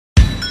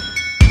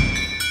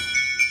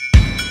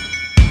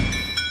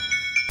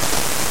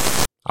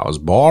I was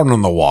born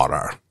in the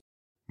water,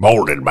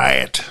 molded by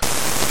it.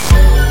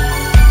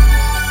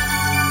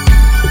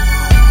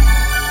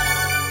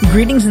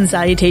 Greetings and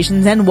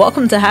salutations, and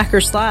welcome to Hacker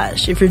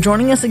Slash. If you're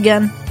joining us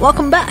again,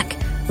 welcome back.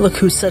 Look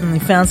who suddenly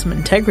found some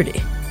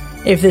integrity.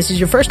 If this is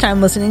your first time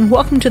listening,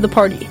 welcome to the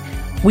party.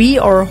 We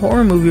are a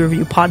horror movie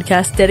review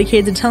podcast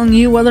dedicated to telling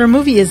you whether a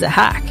movie is a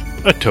hack,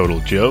 a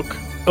total joke,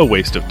 a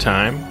waste of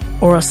time,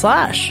 or a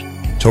slash.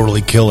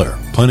 Totally killer,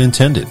 pun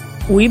intended.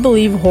 We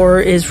believe horror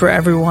is for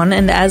everyone,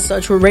 and as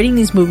such, we're rating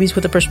these movies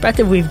with the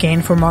perspective we've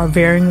gained from our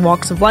varying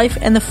walks of life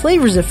and the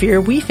flavors of fear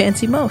we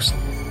fancy most.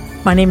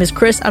 My name is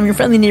Chris, I'm your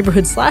friendly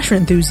neighborhood slasher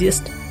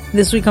enthusiast.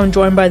 This week I'm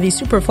joined by the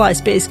Superfly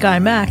Space Guy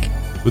Mac.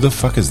 Who the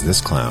fuck is this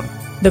clown?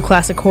 The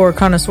classic horror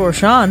connoisseur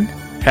Sean.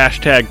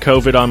 Hashtag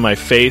COVID on my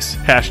face,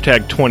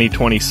 hashtag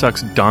 2020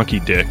 sucks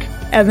donkey dick.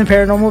 And the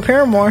paranormal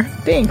paramour,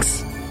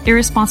 Binks.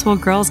 Irresponsible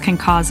girls can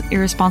cause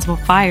irresponsible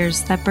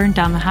fires that burn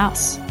down the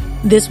house.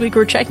 This week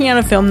we're checking out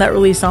a film that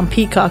released on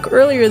Peacock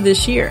earlier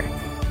this year.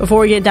 Before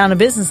we get down to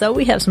business though,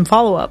 we have some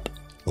follow-up.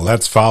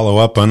 Let's follow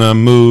up on a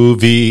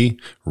movie.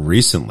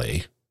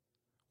 Recently,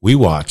 we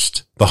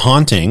watched The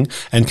Haunting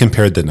and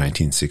compared the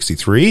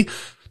 1963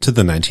 to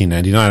the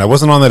 1999. I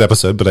wasn't on that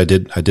episode, but I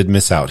did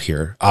miss out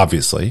here,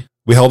 obviously.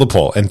 We held a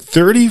poll, and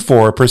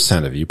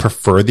 34% of you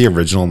prefer the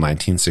original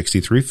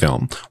 1963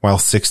 film, while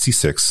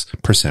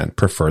 66%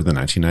 prefer the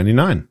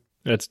 1999.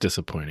 That's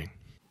disappointing.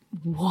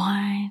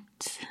 What?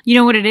 You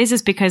know what it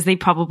is because they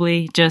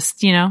probably just,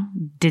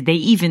 did they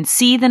even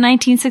see the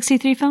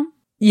 1963 film?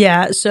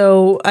 Yeah,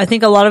 so I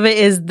think a lot of it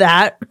is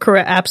that,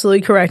 correct,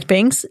 absolutely correct,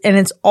 Binks. And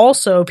it's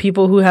also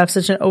people who have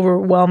such an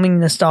overwhelming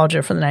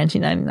nostalgia for the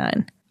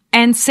 1999.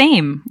 And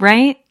same,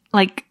 right?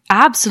 Like,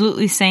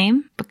 absolutely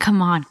same. But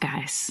come on,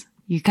 guys.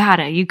 You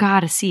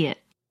gotta see it.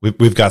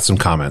 We've got some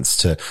comments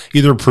to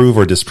either approve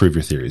or disprove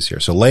your theories here.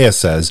 So Leia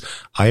says,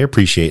 I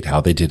appreciate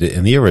how they did it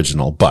in the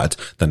original, but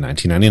the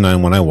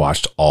 1999 one I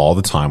watched all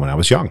the time when I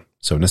was young.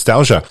 So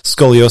nostalgia.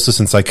 Scoliosis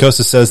and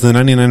Psychosis says the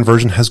 99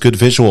 version has good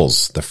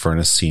visuals. The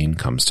furnace scene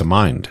comes to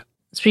mind.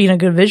 Speaking of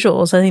good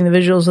visuals, I think the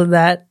visuals of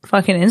that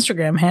fucking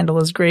Instagram handle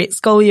is great.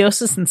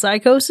 Scoliosis and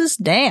Psychosis?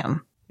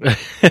 Damn. Wait,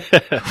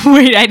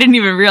 I didn't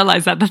even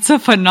realize that. That's a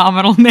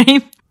phenomenal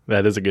name.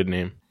 That is a good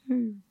name.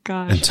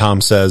 Gosh. And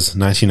Tom says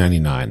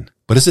 1999.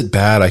 But is it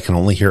bad I can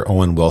only hear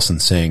Owen Wilson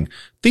saying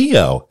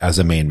Theo as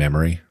a main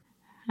memory?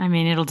 I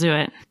mean, it'll do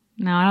it.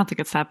 No, I don't think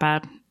it's that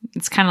bad.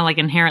 It's kind of like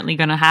inherently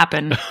going to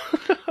happen.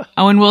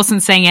 Owen Wilson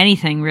saying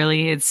anything,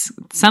 really. It's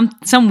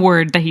some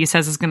word that he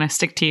says is going to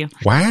stick to you.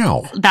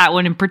 Wow. That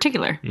one in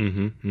particular.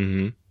 Mm-hmm,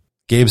 mm-hmm.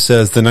 Gabe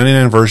says the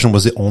 99 version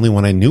was the only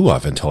one I knew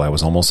of until I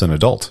was almost an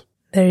adult.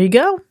 There you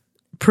go.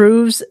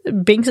 Proves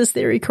Binks'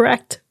 theory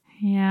correct.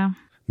 Yeah.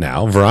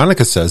 Now,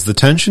 Veronica says the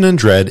tension and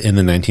dread in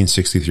the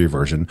 1963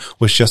 version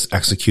was just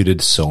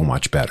executed so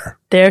much better.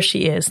 There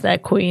she is,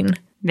 that queen.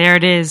 There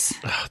it is.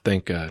 Oh,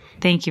 thank God.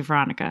 Thank you,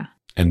 Veronica.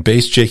 And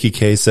Base Jakey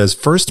K says,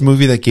 first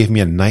movie that gave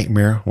me a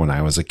nightmare when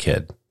I was a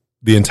kid.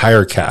 The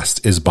entire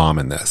cast is bomb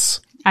in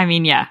this. I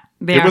mean, yeah,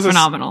 they are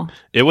phenomenal.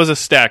 It was a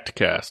stacked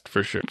cast,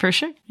 for sure. For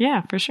sure.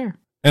 Yeah, for sure.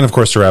 And of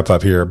course, to wrap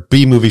up here,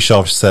 B Movie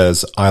Shelf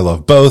says, I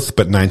love both,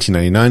 but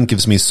 1999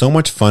 gives me so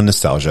much fun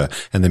nostalgia,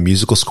 and the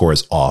musical score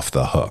is off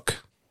the hook.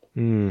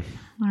 All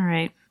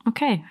right.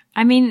 Okay.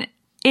 I mean,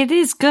 it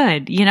is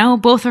good.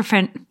 Both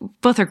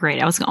are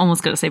great. I was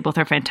almost going to say both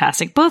are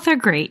fantastic. Both are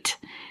great.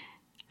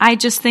 I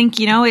just think,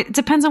 it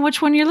depends on which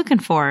one you're looking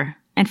for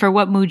and for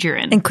what mood you're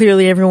in. And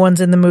clearly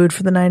everyone's in the mood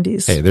for the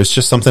 90s. Hey, there's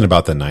just something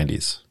about the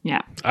 90s.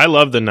 Yeah. I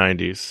love the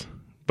 90s,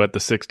 but the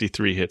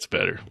 63 hits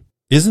better.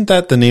 Isn't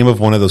that the name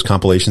of one of those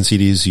compilation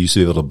CDs you used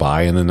to be able to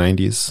buy in the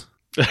 90s?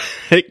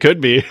 It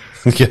could be.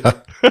 Yeah.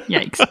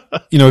 Yikes.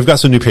 We've got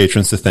some new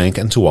patrons to thank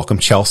and to welcome.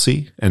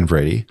 Chelsea and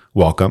Brady.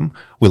 Welcome.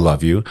 We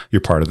love you.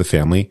 You're part of the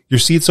family. Your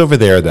seat's over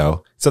there,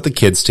 though. It's at the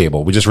kids'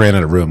 table. We just ran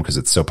out of room because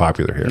it's so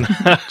popular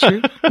here.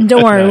 True.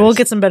 Don't worry. Nice. We'll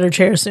get some better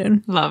chairs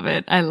soon. Love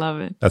it. I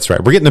love it. That's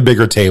right. We're getting a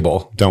bigger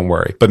table. Don't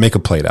worry. But make a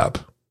plate up.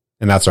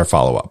 And that's our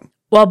follow-up.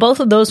 While both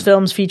of those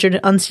films featured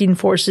unseen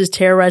forces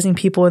terrorizing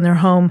people in their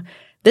home,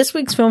 this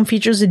week's film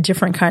features a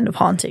different kind of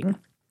haunting.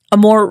 A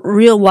more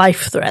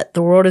real-life threat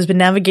the world has been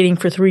navigating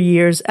for 3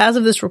 years as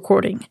of this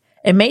recording.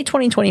 In May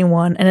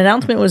 2021, an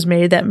announcement was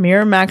made that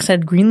Miramax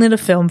had greenlit a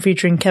film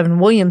featuring Kevin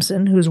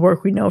Williamson, whose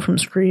work we know from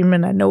Scream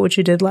and I Know What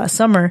You Did Last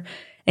Summer,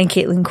 and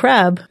Caitlin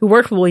Crabb, who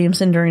worked with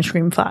Williamson during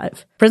Scream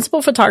 5.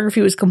 Principal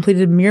photography was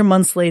completed mere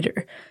months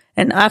later,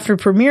 and after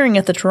premiering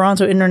at the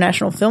Toronto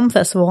International Film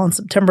Festival on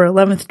September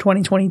 11th,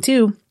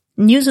 2022,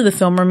 news of the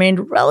film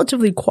remained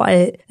relatively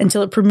quiet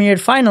until it premiered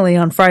finally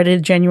on Friday,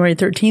 January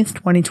 13th,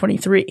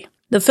 2023.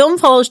 The film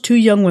follows two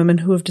young women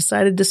who have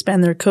decided to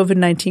spend their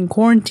COVID-19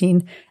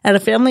 quarantine at a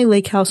family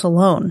lake house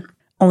alone,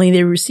 only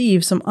they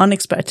receive some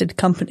unexpected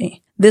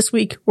company. This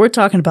week, we're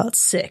talking about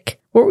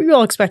Sick. What were you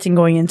all expecting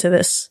going into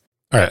this?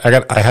 All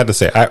right, I had to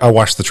say, I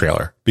watched the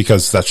trailer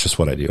because that's just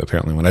what I do,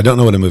 apparently. When I don't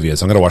know what a movie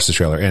is, I'm going to watch the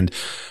trailer. And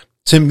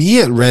to me,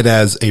 it read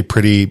as a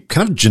pretty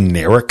kind of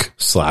generic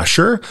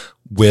slasher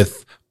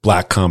with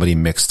black comedy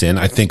mixed in.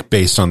 I think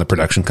based on the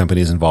production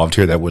companies involved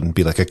here, that wouldn't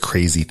be like a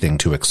crazy thing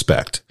to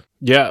expect.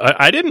 Yeah,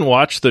 I didn't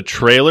watch the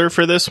trailer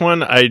for this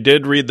one. I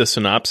did read the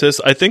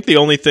synopsis. I think the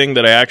only thing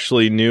that I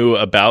actually knew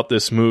about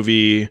this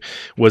movie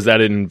was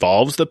that it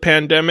involves the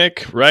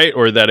pandemic, right?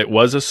 Or that it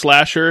was a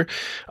slasher.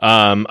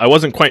 I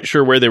wasn't quite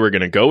sure where they were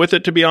going to go with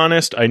it, to be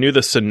honest. I knew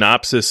the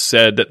synopsis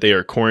said that they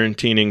are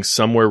quarantining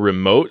somewhere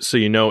remote. So,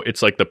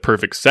 it's like the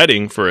perfect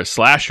setting for a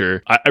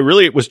slasher. I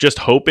really was just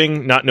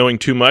hoping, not knowing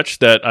too much,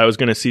 that I was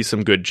going to see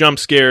some good jump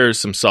scares,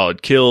 some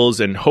solid kills,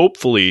 and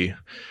hopefully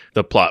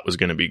the plot was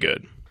going to be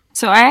good.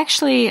 So I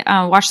actually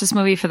watched this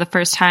movie for the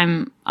first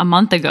time a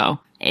month ago.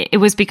 It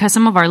was because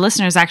some of our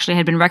listeners actually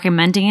had been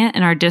recommending it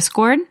in our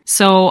Discord.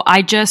 So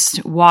I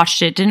just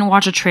watched it, didn't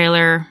watch a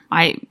trailer.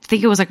 I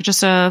think it was like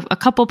just a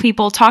couple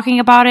people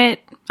talking about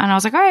it. And I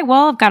was like, all right,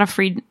 well, I've got a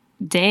free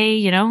day,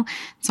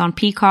 it's on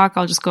Peacock.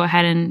 I'll just go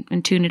ahead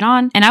and tune it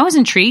on. And I was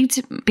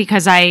intrigued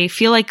because I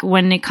feel like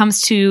when it comes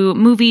to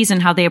movies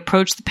and how they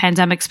approach the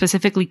pandemic,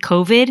 specifically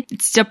COVID,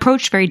 it's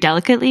approached very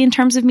delicately in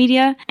terms of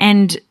media.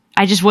 And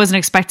I just wasn't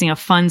expecting a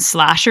fun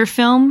slasher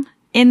film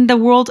in the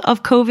world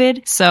of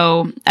COVID.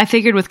 So I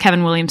figured with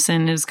Kevin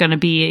Williamson, it was going to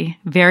be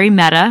very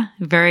meta,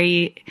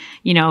 very,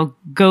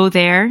 go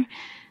there.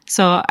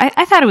 So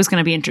I thought it was going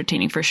to be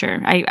entertaining for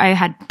sure. I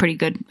had pretty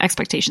good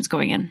expectations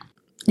going in.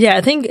 Yeah,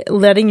 I think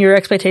letting your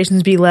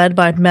expectations be led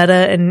by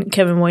Meta and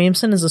Kevin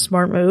Williamson is a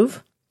smart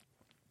move.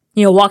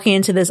 Walking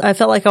into this, I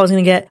felt like I was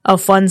going to get a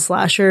fun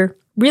slasher,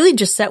 really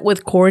just set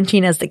with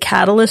quarantine as the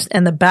catalyst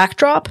and the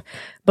backdrop.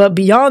 But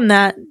beyond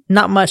that,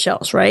 not much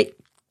else, right?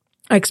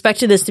 I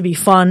expected this to be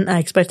fun. I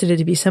expected it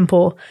to be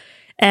simple.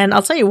 And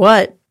I'll tell you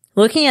what,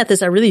 looking at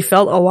this, I really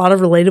felt a lot of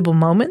relatable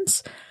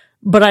moments,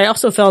 but I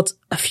also felt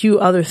a few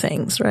other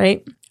things,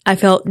 right? I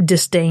felt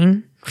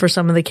disdain for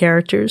some of the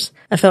characters.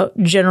 I felt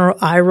general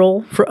eye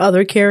roll for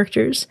other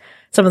characters.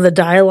 Some of the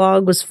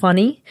dialogue was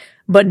funny,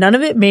 but none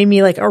of it made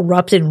me like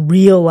erupt in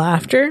real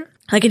laughter.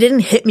 Like it didn't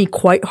hit me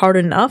quite hard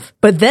enough.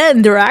 But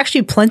then there were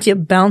actually plenty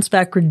of bounce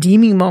back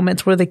redeeming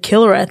moments where the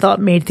killer, I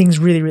thought, made things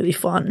really, really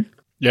fun.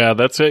 Yeah,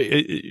 that's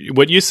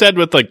what you said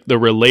with like the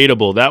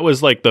relatable. That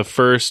was like the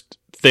first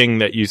thing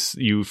that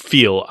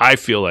I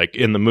feel like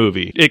in the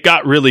movie. It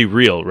got really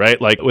real,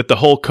 right? Like with the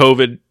whole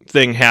COVID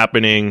thing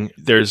happening,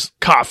 there's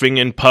coughing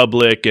in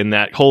public and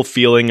that whole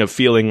feeling of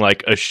feeling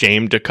like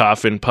ashamed to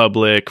cough in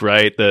public,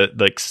 right? The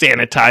like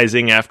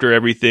sanitizing after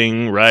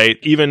everything, right?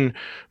 Even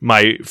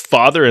my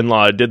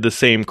father-in-law did the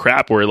same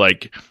crap where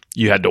like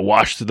you had to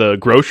wash the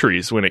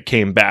groceries when it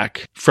came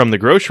back from the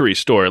grocery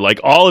store. Like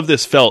all of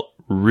this felt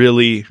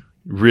really,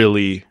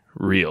 really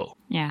real.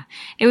 Yeah.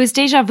 It was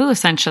deja vu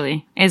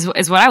essentially is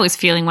what I was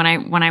feeling when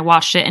I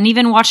watched it. And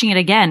even watching it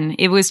again,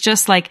 it was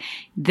just like,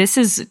 this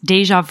is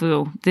deja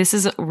vu. This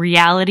is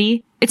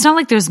reality. It's not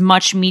like there's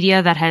much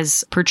media that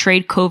has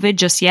portrayed COVID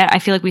just yet. I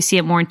feel like we see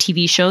it more in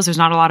TV shows. There's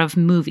not a lot of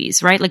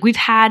movies, right? Like we've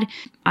had,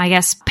 I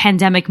guess,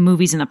 pandemic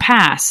movies in the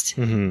past,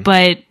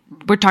 but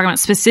we're talking about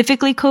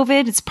specifically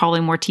COVID. It's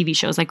probably more TV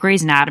shows like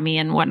Grey's Anatomy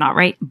and whatnot,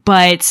 right?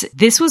 But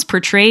this was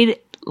portrayed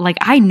like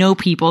I know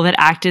people that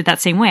acted that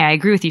same way. I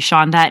agree with you,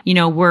 Sean, that,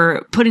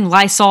 we're putting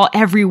Lysol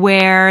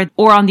everywhere,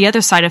 or on the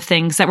other side of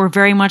things that were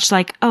very much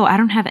like, oh, I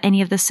don't have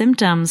any of the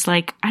symptoms.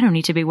 Like, I don't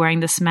need to be wearing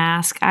this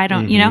mask. I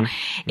don't,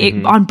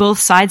 on both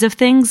sides of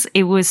things,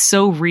 it was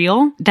so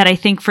real that I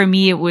think for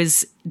me,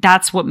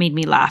 that's what made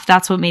me laugh.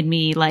 That's what made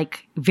me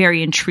like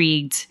very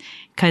intrigued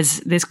because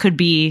this could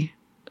be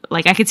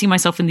like, I could see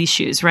myself in these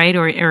shoes, right?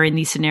 Or in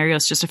these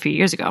scenarios just a few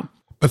years ago.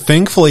 But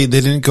thankfully,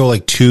 they didn't go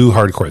like too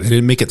hardcore. They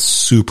didn't make it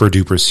super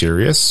duper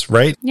serious,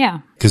 right? Yeah.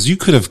 Because you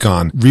could have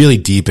gone really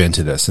deep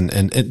into this and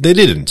they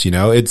didn't,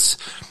 It's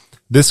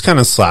this kind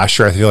of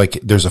slasher. I feel like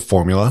there's a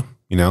formula,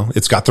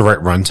 it's got the right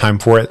runtime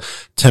for it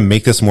to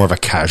make this more of a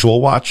casual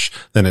watch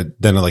than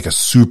like a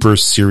super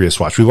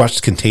serious watch. We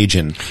watched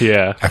Contagion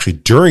actually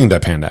during the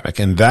pandemic,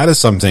 and that is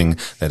something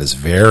that is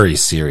very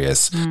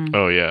serious.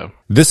 Oh, yeah.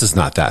 This is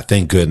not that,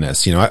 thank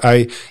goodness.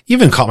 I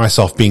even caught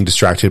myself being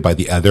distracted by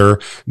the other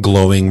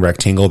glowing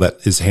rectangle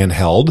that is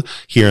handheld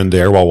here and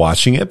there while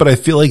watching it, but I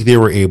feel like they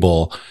were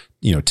able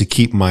to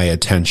keep my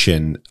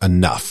attention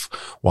enough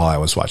while I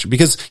was watching.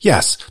 Because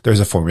yes, there's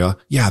a formula.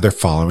 Yeah, they're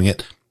following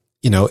it.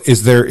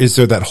 Is there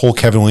that whole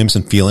Kevin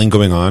Williamson feeling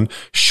going on?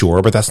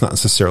 Sure, but that's not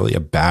necessarily a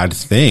bad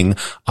thing.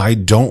 I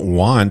don't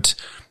want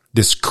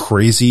this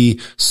crazy,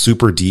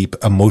 super deep,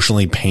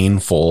 emotionally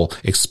painful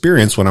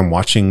experience when I'm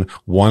watching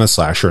one, a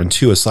slasher, and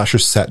two, a slasher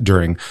set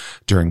during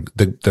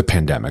the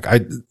pandemic.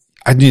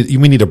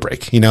 We need a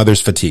break.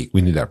 There's fatigue.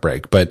 We need that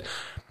break. But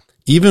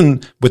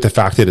even with the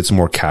fact that it's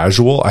more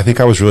casual, I think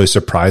I was really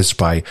surprised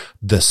by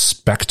the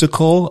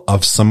spectacle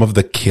of some of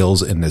the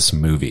kills in this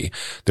movie.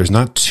 There's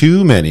not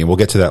too many. We'll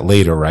get to that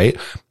later, right?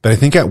 But I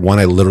think at one,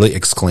 I literally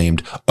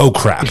exclaimed, "Oh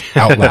crap,"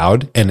 out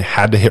loud and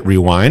had to hit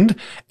rewind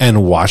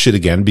and watch it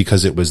again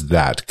because it was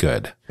that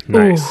good.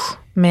 Nice. Ooh,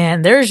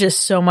 man, there's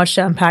just so much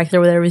to unpack there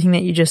with everything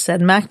that you just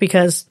said, Mac,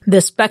 because the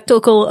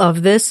spectacle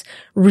of this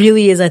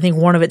really is, I think,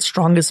 one of its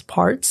strongest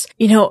parts.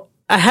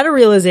 I had a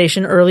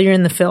realization earlier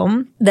in the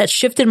film that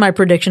shifted my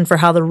prediction for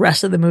how the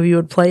rest of the movie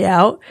would play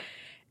out.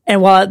 And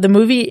while the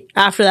movie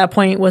after that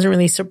point wasn't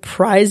really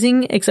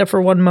surprising, except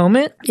for one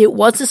moment, it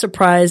was a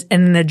surprise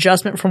and an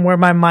adjustment from where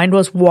my mind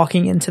was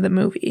walking into the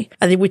movie.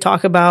 I think we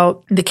talk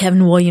about the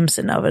Kevin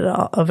Williamson of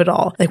it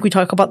all. Like we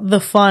talk about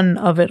the fun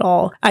of it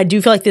all. I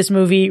do feel like this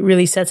movie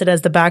really sets it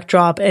as the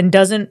backdrop and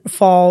doesn't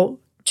fall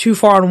too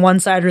far on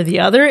one side or the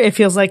other. It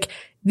feels like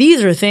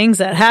these are things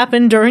that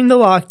happened during the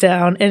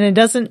lockdown, and it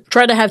doesn't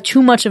try to have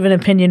too much of an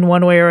opinion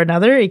one way or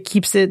another. It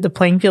keeps the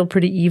playing field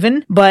pretty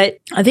even. But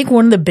I think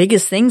one of the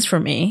biggest things for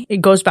me, it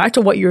goes back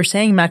to what you were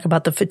saying, Mac,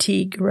 about the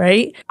fatigue,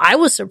 right? I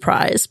was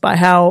surprised by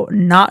how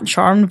not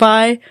charmed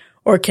by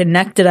or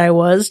connected I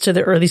was to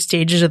the early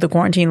stages of the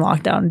quarantine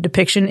lockdown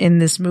depiction in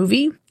this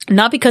movie.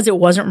 Not because it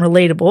wasn't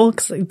relatable,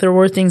 because there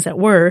were things that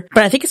were,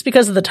 but I think it's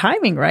because of the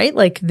timing, right?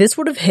 Like this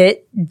would have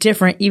hit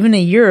different even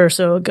a year or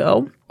so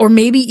ago, or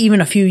maybe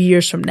even a few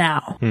years from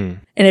now. And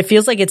it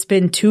feels like it's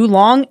been too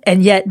long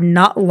and yet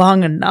not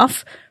long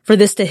enough for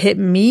this to hit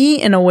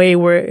me in a way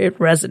where it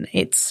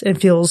resonates.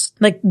 It feels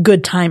like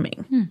good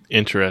timing.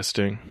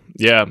 Interesting.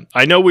 Yeah.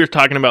 I know we were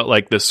talking about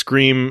like the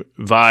Scream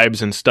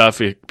vibes and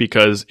stuff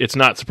because it's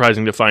not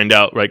surprising to find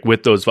out like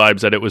with those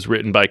vibes that it was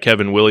written by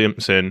Kevin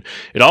Williamson.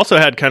 It also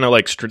had kind of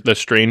like the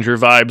Stranger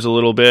vibes a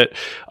little bit.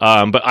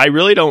 But I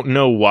really don't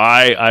know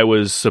why I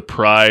was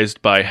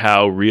surprised by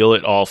how real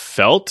it all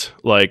felt.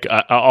 Like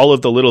all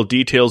of the little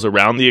details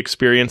around the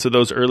experience of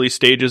those early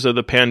stages of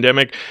the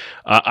pandemic.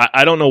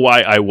 I don't know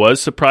why I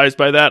was surprised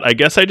by that. I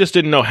guess I just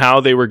didn't know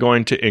how they were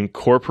going to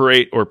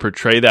incorporate or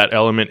portray that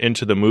element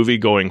into the movie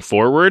going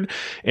forward.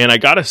 And I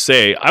gotta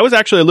say, I was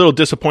actually a little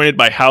disappointed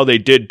by how they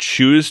did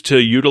choose to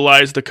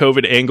utilize the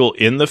COVID angle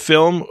in the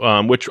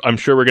film, which I'm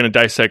sure we're going to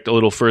dissect a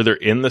little further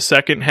in the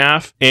second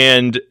half.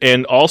 And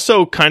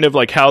also kind of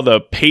like how the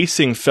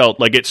pacing felt.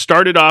 Like it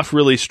started off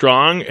really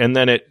strong and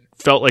then it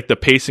felt like the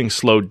pacing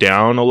slowed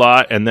down a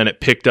lot and then it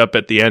picked up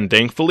at the end,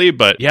 thankfully.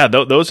 But yeah,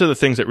 those are the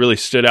things that really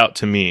stood out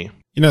to me.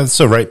 You know, that's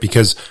so right,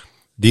 because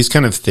these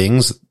kind of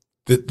things,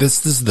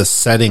 this is the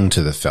setting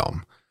to the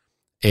film.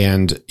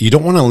 And you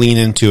don't want to lean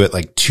into it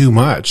like too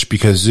much,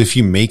 because if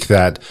you make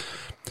that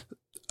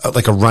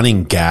like a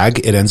running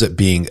gag, it ends up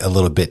being a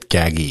little bit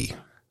gaggy.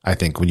 I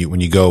think when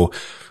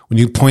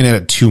you point at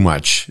it too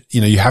much,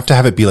 you know, you have to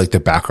have it be like the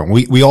background.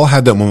 We all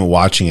had that moment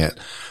watching it.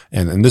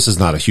 And this is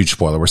not a huge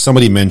spoiler, where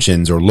somebody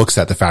mentions or looks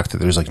at the fact that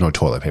there's like no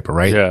toilet paper,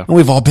 right? Yeah. And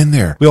we've all been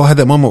there. We all had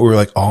that moment where we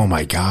were like, oh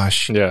my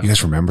gosh. Yeah. You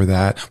guys remember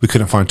that? We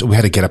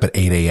had to get up at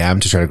 8 a.m.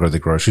 to try to go to the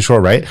grocery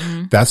store, right?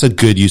 Mm-hmm. That's a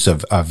good use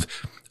of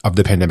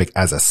the pandemic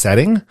as a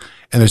setting.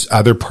 And there's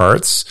other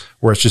parts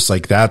where it's just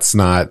like, that's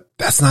not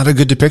a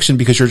good depiction,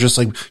 because you're just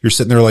like, you're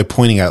sitting there like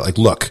pointing at like,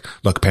 look,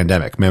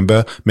 pandemic,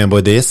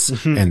 remember this?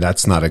 Mm-hmm. And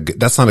that's not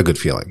a good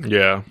feeling.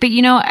 Yeah. But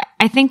you know,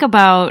 I think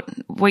about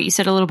what you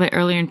said a little bit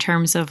earlier in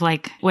terms of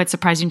like what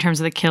surprised you in terms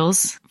of the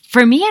kills.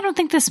 For me, I don't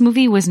think this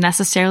movie was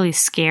necessarily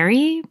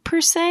scary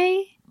per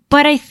se,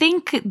 but I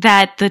think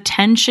that the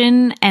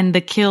tension and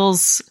the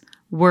kills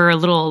were a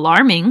little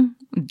alarming.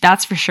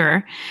 That's for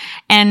sure.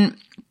 And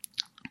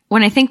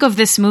when I think of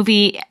this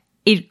movie,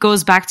 it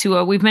goes back to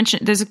what we've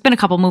mentioned. There's been a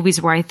couple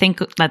movies where I think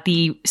that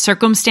the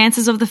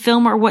circumstances of the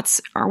film are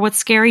what's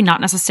scary, not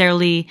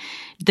necessarily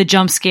the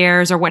jump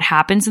scares or what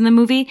happens in the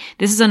movie.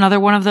 This is another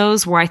one of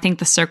those where I think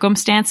the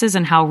circumstances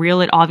and how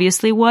real it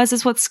obviously was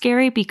is what's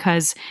scary,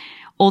 because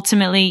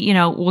ultimately, you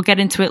know, we'll get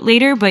into it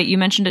later, but you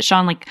mentioned it,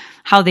 Sean, like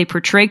how they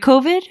portray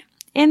COVID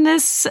in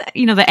this,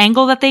 you know, the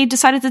angle that they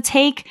decided to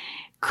take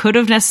could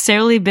have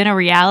necessarily been a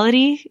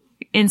reality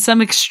in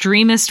some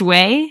extremist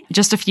way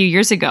just a few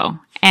years ago.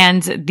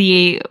 And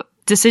the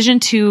decision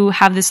to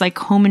have this like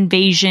home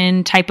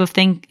invasion type of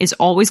thing is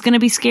always going to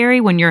be scary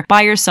when you're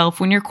by yourself,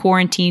 when you're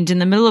quarantined in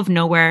the middle of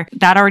nowhere.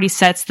 That already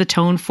sets the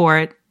tone for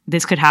it.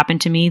 This could happen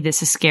to me.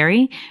 This is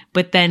scary.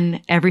 But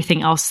then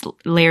everything else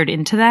layered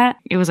into that,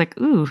 it was like,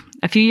 ooh,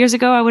 a few years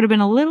ago, I would have been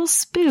a little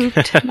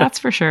spooked. That's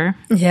for sure.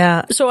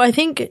 Yeah. So I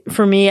think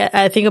for me,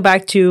 I think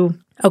back to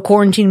a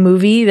quarantine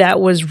movie that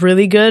was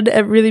really good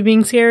at really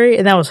being scary,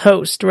 and that was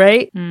Host,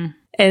 right? Mm.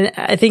 And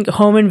I think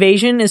home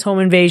invasion is home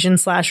invasion,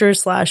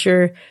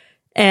 slasher.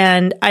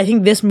 And I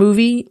think this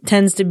movie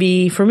tends to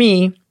be, for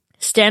me,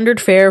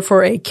 standard fare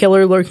for a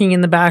killer lurking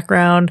in the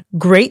background,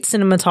 great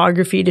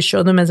cinematography to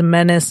show them as a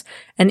menace,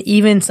 and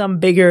even some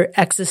bigger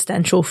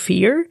existential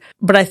fear.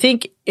 But I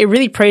think it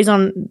really preys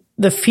on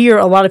the fear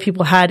a lot of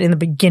people had in the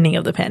beginning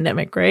of the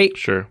pandemic, right?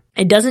 Sure.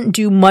 It doesn't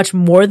do much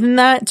more than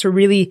that to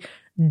really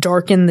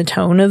darken the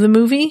tone of the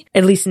movie,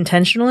 at least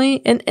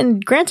intentionally.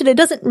 And granted, it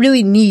doesn't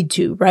really need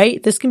to,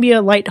 right? This can be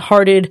as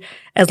lighthearted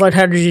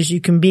as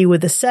you can be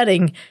with the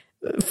setting,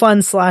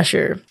 fun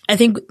slasher. I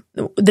think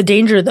the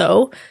danger,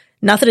 though,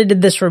 not that it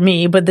did this for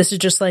me, but this is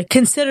just like,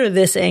 consider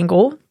this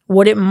angle.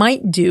 What it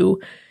might do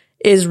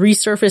is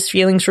resurface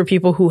feelings for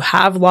people who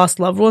have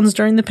lost loved ones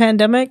during the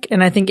pandemic.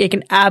 And I think it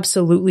can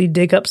absolutely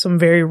dig up some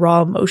very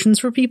raw emotions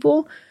for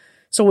people.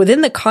 So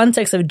within the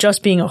context of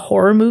just being a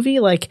horror movie,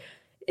 like,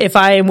 if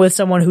I am with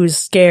someone who's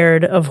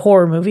scared of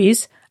horror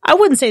movies, I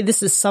wouldn't say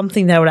this is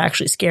something that would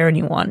actually scare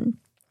anyone.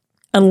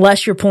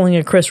 Unless you're pulling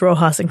a Chris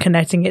Rojas and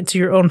connecting it to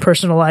your own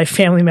personal life,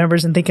 family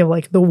members, and thinking of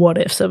like the what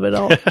ifs of it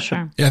all.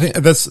 Sure. Yeah, I think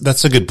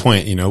that's a good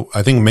point. You know,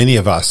 I think many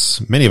of us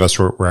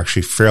were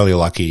actually fairly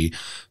lucky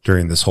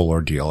during this whole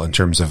ordeal in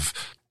terms of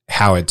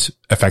how it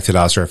affected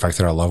us or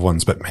affected our loved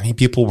ones, but many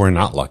people were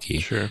not lucky.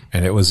 Sure.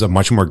 And it was a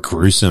much more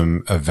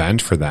gruesome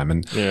event for them.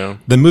 And Yeah.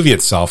 the movie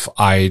itself,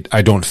 I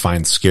don't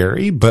find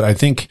scary, but I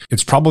think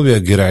it's probably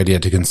a good idea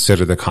to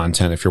consider the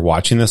content if you're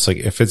watching this. Like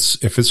if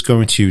it's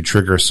going to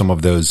trigger some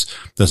of those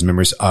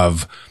memories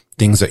of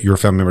things that your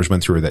family members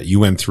went through or that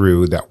you went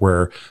through that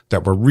were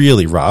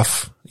really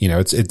rough, you know,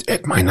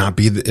 it might not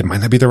be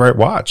the right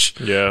watch.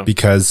 Yeah.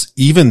 Because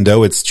even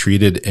though it's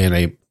treated in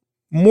a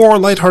more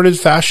lighthearted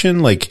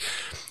fashion, like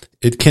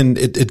it can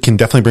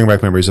definitely bring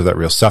back memories of that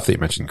real stuff that you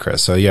mentioned,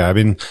 Chris. So yeah, I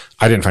mean,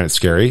 I didn't find it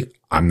scary.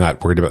 I'm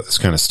not worried about this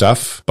kind of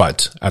stuff,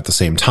 but at the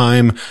same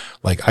time,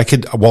 like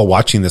while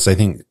watching this, I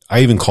think I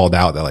even called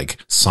out that like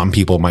some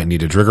people might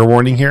need a trigger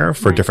warning here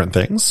for different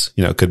things.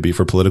 You know, it could be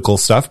for political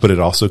stuff, but it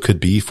also could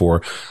be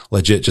for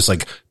legit just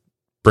like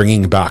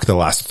bringing back the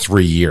last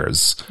 3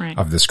 years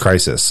of this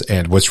crisis.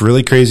 And what's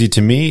really crazy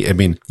to me, I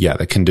mean, yeah,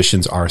 the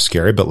conditions are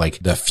scary, but like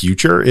the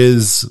future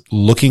is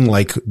looking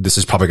like this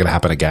is probably going to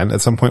happen again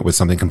at some point with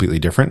something completely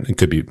different. It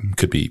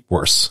could be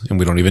worse. And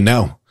we don't even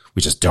know.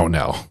 We just don't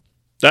know.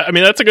 I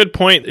mean, that's a good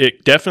point.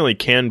 It definitely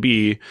can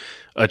be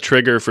a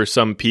trigger for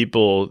some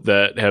people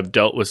that have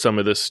dealt with some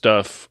of this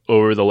stuff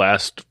over the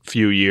last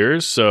few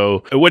years.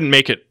 So it wouldn't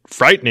make it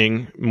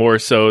frightening more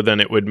so than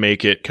it would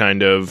make it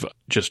kind of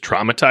just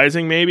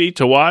traumatizing maybe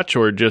to watch,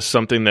 or just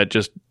something that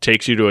just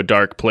takes you to a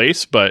dark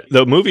place. But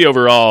the movie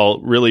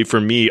overall, really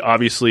for me,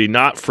 obviously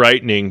not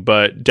frightening,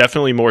 but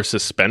definitely more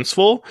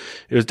suspenseful.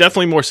 It was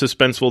definitely more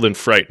suspenseful than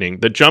frightening.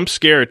 The jump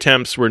scare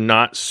attempts were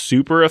not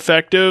super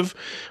effective.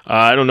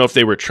 I don't know if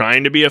they were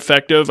trying to be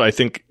effective. I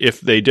think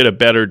if they did a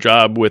better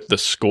job with the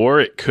score,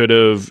 it could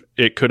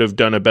have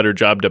done a better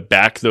job to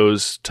back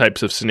those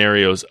types of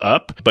scenarios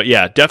up. But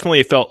yeah,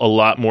 definitely felt a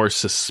lot more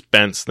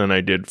suspense than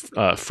I did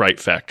fright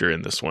factor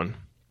in this one.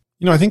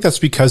 You know, I think that's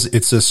because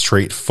it's a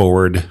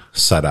straightforward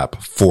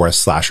setup for a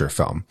slasher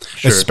film,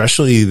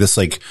 especially this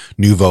like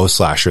nouveau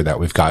slasher that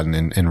we've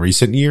gotten in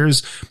recent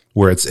years,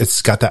 where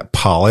it's got that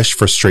polish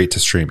for straight to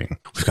streaming.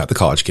 We've got the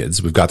college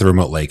kids. We've got the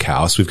remote lake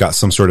house. We've got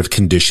some sort of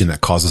condition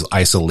that causes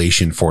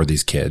isolation for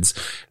these kids.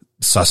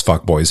 Sus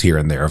fuck boys here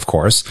and there, of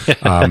course.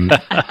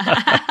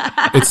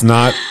 It's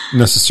not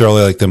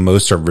necessarily like the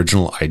most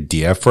original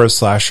idea for a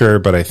slasher,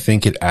 but I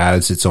think it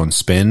adds its own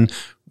spin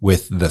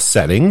with the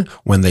setting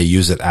when they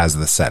use it as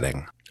the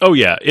setting. Oh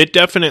yeah, it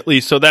definitely,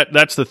 so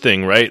that's the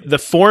thing, right? The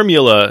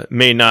formula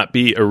may not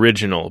be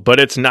original, but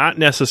it's not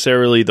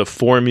necessarily the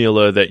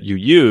formula that you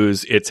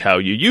use, it's how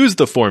you use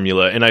the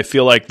formula. And I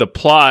feel like the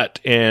plot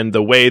and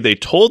the way they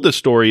told the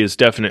story is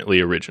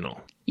definitely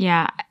original.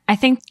 Yeah, I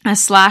think a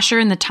slasher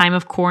in the time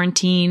of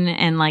quarantine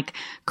and like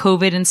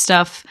COVID and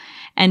stuff,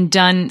 and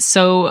done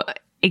so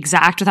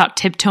exact without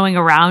tiptoeing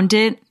around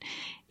it,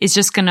 is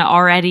just going to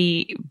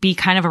already be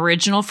kind of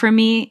original for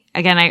me.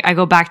 Again, I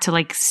go back to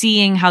like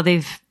seeing how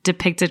they've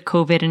depicted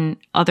COVID in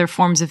other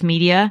forms of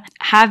media,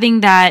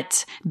 having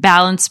that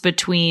balance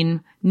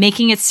between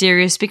making it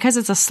serious because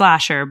it's a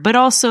slasher, but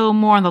also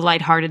more on the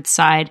lighthearted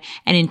side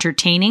and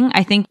entertaining.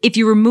 I think if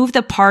you remove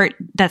the part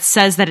that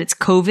says that it's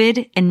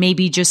COVID and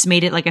maybe just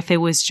made it like if it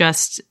was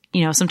just,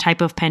 you know, some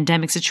type of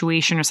pandemic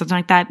situation or something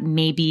like that,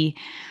 maybe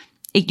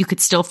you could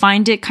still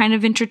find it kind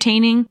of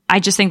entertaining. I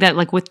just think that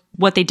like with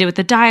what they did with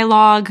the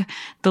dialogue,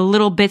 the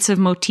little bits of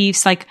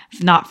motifs, like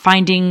not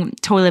finding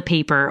toilet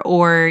paper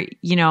or,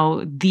 you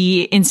know,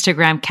 the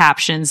Instagram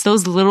captions,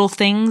 those little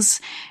things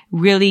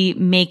really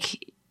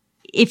make,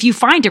 if you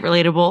find it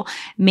relatable,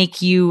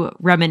 make you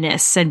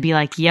reminisce and be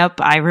like, yep,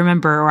 I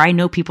remember, or I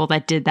know people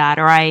that did that,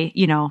 or I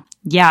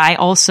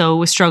also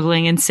was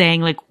struggling and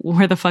saying like,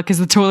 where the fuck is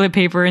the toilet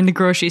paper in the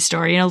grocery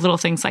store? You know, little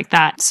things like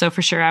that. So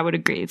for sure, I would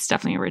agree. It's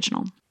definitely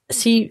original.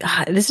 See,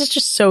 this is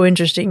just so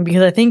interesting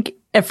because I think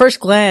at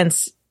first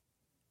glance,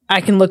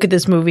 I can look at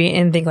this movie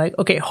and think like,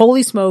 okay,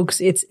 holy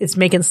smokes, it's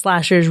making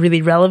slashers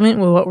really relevant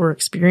with what we're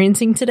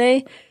experiencing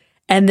today.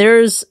 And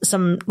there's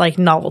some like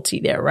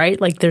novelty there,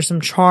 right? Like there's some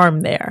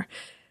charm there.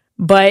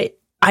 But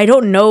I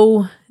don't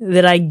know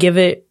that I give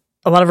it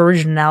a lot of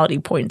originality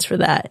points for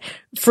that.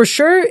 For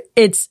sure,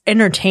 it's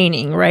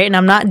entertaining, right? And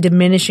I'm not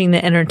diminishing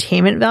the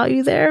entertainment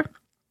value there.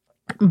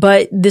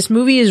 But this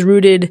movie is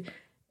rooted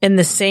in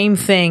the same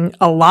thing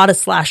a lot of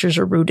slashers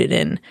are rooted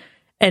in.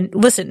 And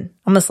listen,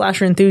 I'm a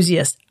slasher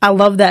enthusiast. I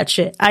love that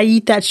shit. I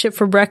eat that shit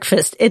for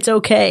breakfast. It's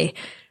okay.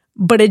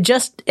 But it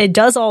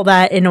does all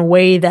that in a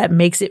way that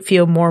makes it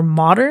feel more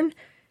modern.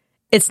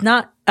 It's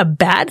not a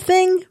bad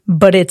thing,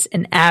 but it's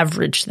an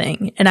average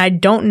thing. And I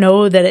don't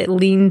know that it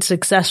leaned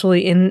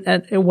successfully in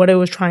at what it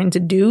was trying to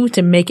do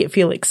to make it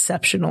feel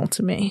exceptional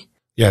to me.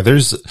 Yeah,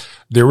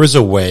 there was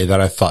a way that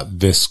I thought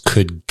this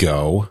could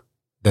go,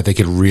 that they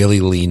could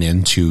really lean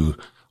into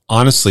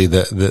honestly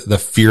the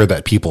fear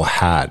that people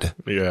had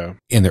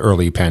in the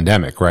early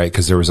pandemic, right?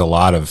 Because there was a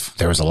lot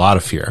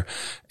of fear,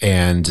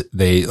 and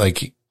they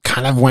like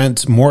kind of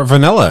went more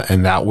vanilla,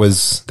 and that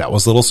was a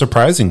little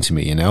surprising to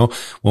me, you know.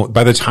 Well,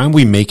 by the time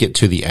we make it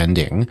to the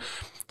ending,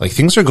 like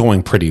things are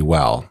going pretty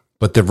well,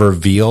 but the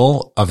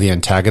reveal of the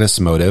antagonist's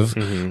motive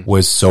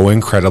was so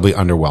incredibly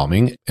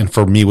underwhelming, and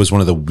for me was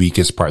one of the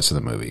weakest parts of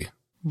the movie.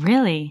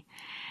 Really?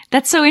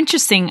 That's so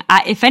interesting.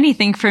 If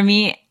anything, for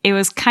me, it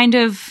was kind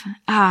of,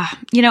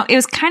 it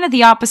was kind of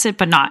the opposite,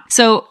 but not.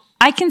 So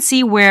I can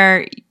see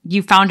where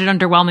you found it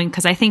underwhelming,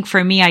 because I think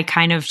for me, I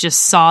kind of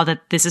just saw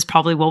that this is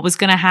probably what was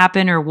going to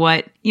happen, or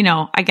what,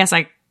 I guess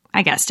I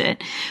guessed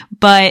it.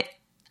 But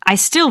I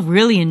still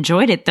really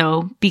enjoyed it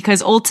though,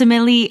 because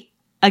ultimately,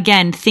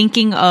 again,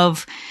 thinking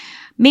of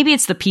maybe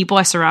it's the people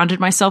I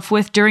surrounded myself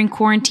with during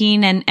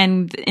quarantine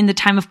and in the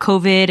time of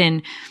COVID,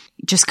 and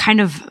just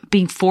kind of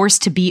being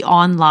forced to be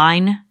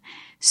online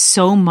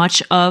so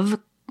much of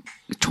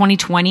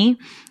 2020,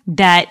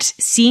 that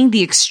seeing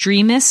the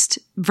extremist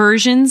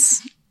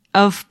versions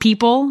of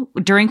people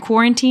during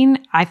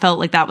quarantine, I felt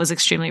like that was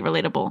extremely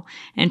relatable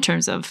in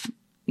terms of,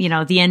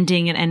 the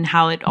ending and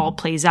how it all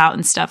plays out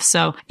and stuff.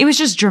 So it was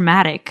just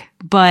dramatic,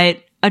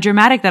 but a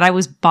dramatic that I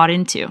was bought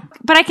into.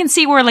 But I can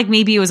see where like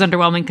maybe it was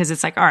underwhelming, because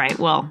it's like, all right,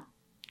 well,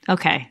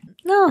 okay.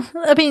 No,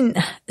 I mean,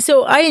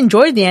 so I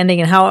enjoyed the ending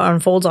and how it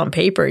unfolds on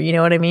paper. You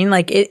know what I mean?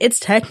 Like it's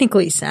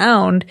technically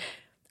sound.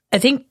 I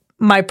think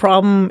my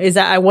problem is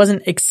that I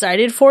wasn't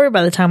excited for it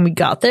by the time we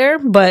got there,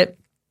 but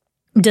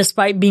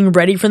despite being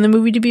ready for the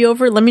movie to be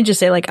over, let me just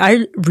say, like,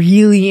 I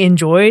really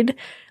enjoyed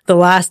the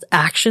last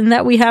action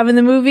that we have in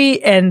the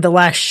movie and the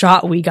last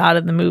shot we got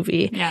in the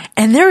movie. Yeah.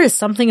 And there is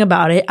something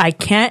about it. I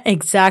can't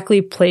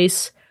exactly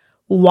place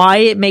why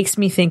it makes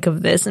me think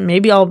of this, and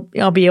maybe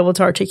I'll be able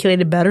to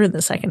articulate it better in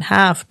the second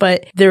half,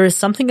 but there is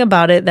something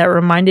about it that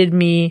reminded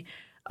me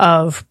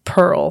of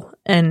Pearl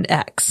and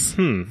X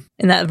in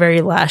that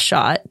very last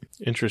shot.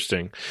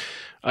 Interesting.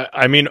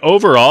 I mean,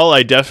 overall,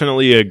 I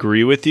definitely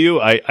agree with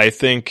you. I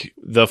think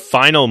the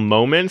final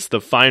moments, the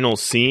final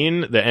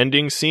scene, the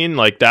ending scene,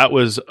 like that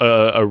was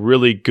a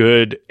really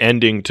good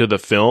ending to the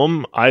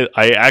film.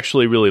 I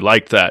actually really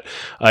liked that.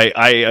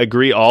 I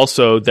agree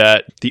also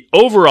that the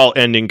overall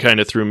ending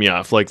kind of threw me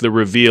off, like the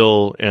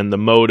reveal and the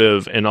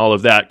motive and all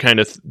of that kind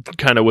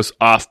of was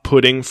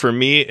off-putting for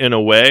me in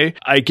a way.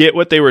 I get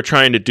what they were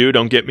trying to do.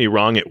 Don't get me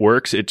wrong. It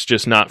works. It's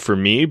just not for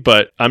me,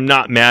 but I'm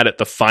not mad at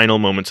the final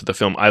moments of the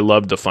film. I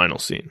loved the final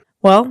scene.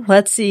 Well,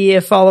 let's see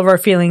if all of our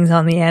feelings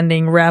on the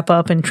ending wrap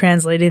up and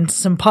translate into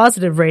some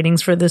positive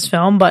ratings for this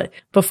film. But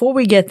before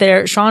we get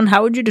there, Sean,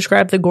 how would you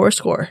describe the gore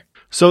score?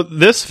 So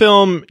this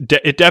film,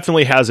 it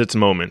definitely has its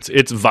moments.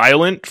 It's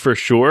violent for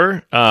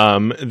sure.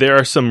 There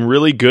are some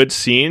really good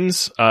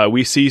scenes.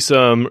 We see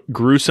some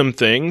gruesome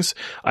things.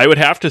 I would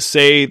have to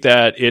say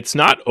that it's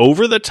not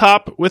over the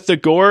top with the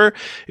gore.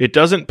 It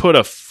doesn't put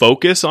a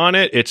focus on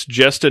it. It's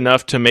just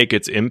enough to make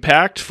its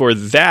impact. For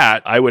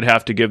that, I would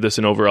have to give this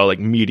an overall like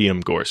medium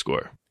gore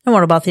score. And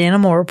what about the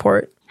animal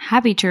report?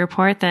 Happy to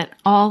report that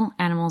all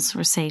animals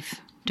were safe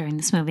during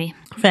this movie.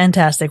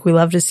 Fantastic. We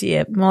love to see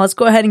it. Well, let's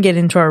go ahead and get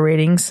into our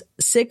ratings.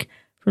 Sick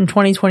from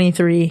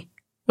 2023.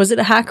 Was it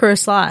a hack or a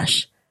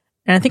slash?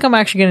 And I think I'm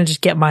actually going to just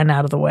get mine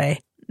out of the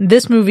way.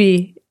 This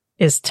movie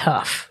is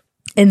tough.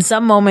 In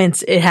some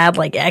moments, it had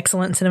like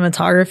excellent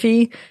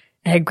cinematography.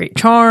 It had great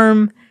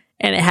charm,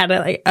 and it had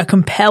a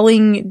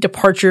compelling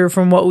departure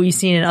from what we've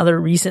seen in other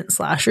recent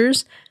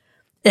slashers.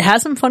 It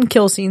has some fun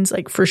kill scenes,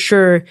 like for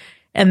sure.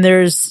 And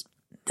there's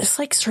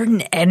like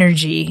certain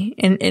energy,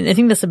 and I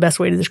think that's the best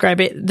way to describe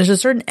it. There's a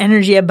certain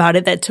energy about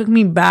it that took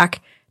me back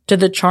to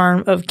the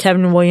charm of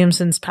Kevin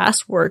Williamson's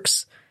past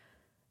works.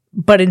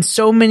 But in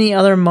so many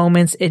other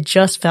moments, it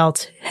just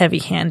felt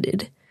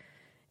heavy-handed.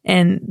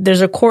 And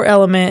there's a core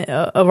element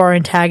of our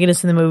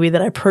antagonist in the movie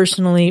that I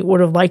personally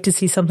would have liked to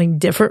see something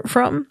different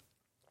from.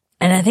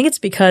 And I think it's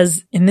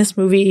because in this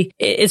movie,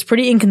 it's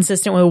pretty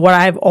inconsistent with what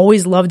I've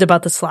always loved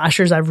about the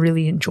slashers I've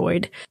really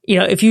enjoyed. You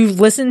know, if you've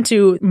listened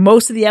to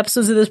most of the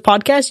episodes of this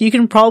podcast, you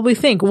can probably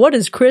think, what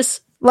does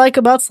Chris like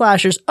about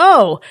slashers?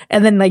 Oh,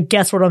 and then like,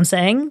 guess what I'm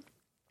saying?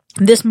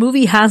 This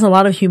movie has a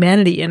lot of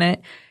humanity in it,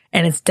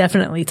 and it's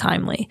definitely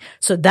timely.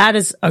 So that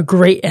is a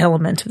great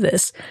element of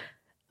this.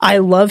 I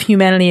love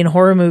humanity in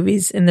horror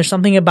movies, and there's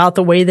something about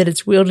the way that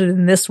it's wielded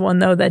in this one,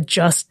 though, that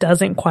just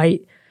doesn't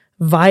quite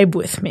vibe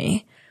with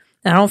me.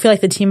 And I don't feel like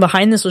the team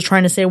behind this was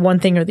trying to say one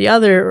thing or the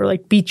other, or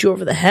like beat you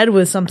over the head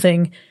with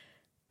something.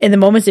 In the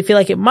moments they feel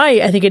like it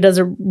might, I think it does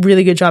a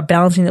really good job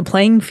balancing the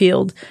playing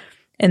field.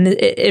 And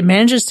it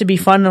manages to be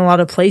fun in a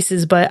lot of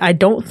places, but I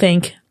don't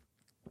think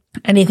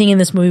anything in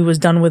this movie was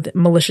done with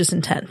malicious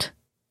intent.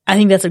 I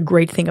think that's a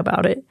great thing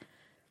about it.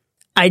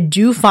 I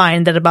do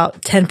find that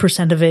about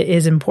 10% of it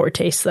is in poor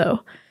taste,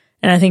 though.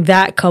 And I think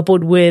that,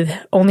 coupled with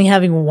only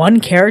having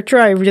one character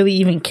I really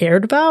even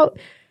cared about,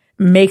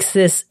 makes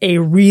this a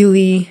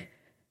really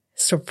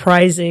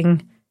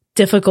surprising,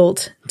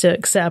 difficult to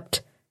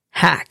accept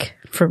hack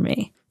for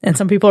me. And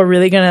some people are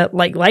really gonna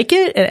like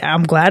it, and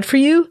I'm glad for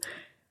you.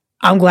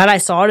 I'm glad I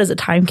saw it as a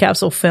time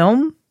capsule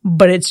film,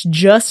 but it's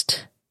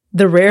just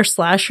the rare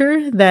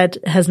slasher that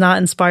has not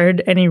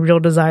inspired any real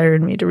desire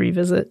in me to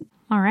revisit.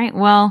 All right.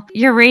 Well,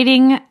 your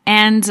rating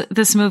and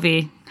this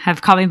movie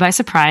have caught me by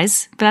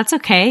surprise, but that's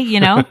okay, you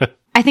know?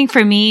 I think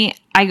for me,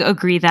 I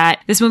agree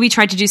that this movie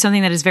tried to do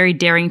something that is very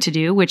daring to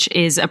do, which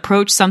is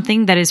approach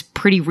something that is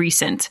pretty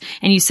recent.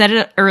 And you said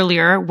it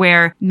earlier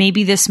where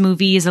maybe this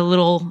movie is a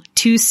little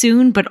too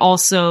soon, but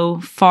also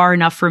far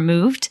enough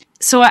removed.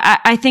 So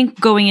I think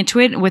going into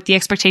it with the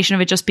expectation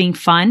of it just being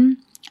fun,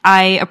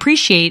 I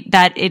appreciate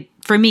that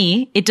for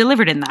me, it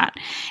delivered in that.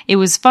 It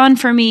was fun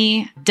for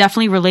me,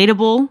 definitely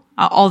relatable,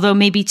 although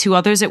maybe to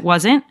others it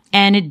wasn't.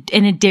 And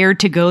it dared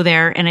to go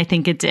there, and I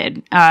think it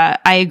did.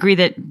 I agree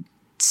that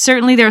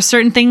certainly there are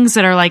certain things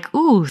that are like,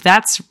 ooh,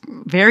 that's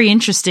very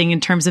interesting in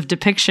terms of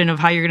depiction of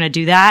how you're going to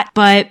do that.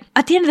 But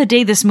at the end of the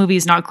day, this movie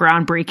is not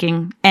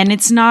groundbreaking, and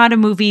it's not a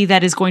movie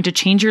that is going to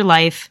change your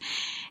life.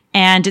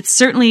 And it's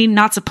certainly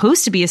not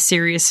supposed to be a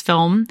serious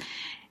film.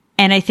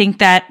 And I think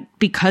that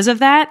because of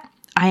that,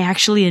 I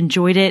actually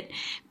enjoyed it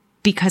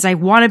because I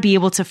want to be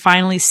able to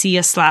finally see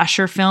a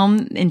slasher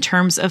film in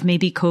terms of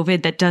maybe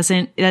COVID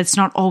that's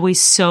not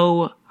always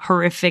so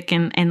horrific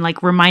and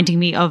like reminding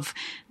me of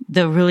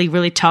the really,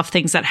 really tough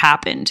things that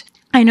happened.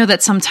 I know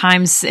that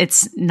sometimes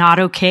it's not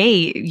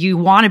okay. You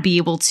want to be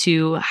able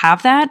to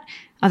have that.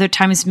 Other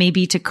times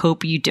maybe to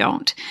cope, you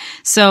don't.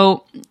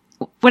 So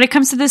when it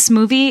comes to this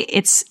movie,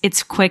 it's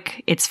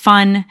quick, it's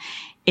fun,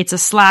 it's a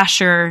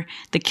slasher,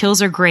 the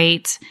kills are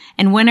great.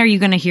 And when are you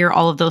going to hear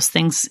all of those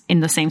things in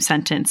the same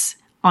sentence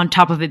on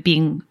top of it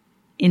being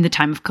in the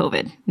time of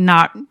COVID?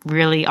 Not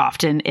really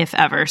often, if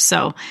ever.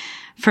 So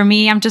for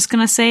me, I'm just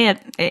going to say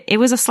it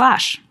was a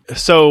slash.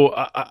 So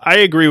I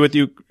agree with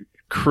you,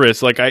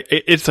 Chris. Like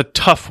it's a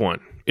tough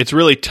one. It's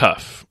really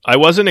tough. I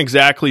wasn't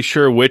exactly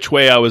sure which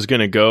way I was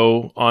going to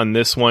go on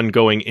this one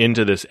going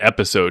into this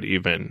episode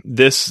even.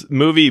 This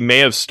movie may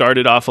have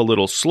started off a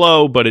little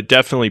slow, but it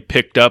definitely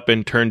picked up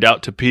and turned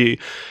out to be,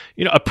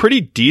 a pretty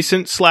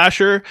decent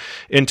slasher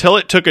until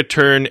it took a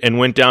turn and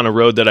went down a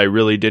road that I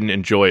really didn't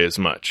enjoy as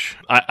much.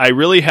 I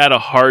really had a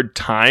hard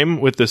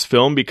time with this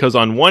film because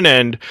on one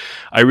end,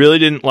 I really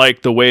didn't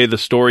like the way the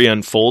story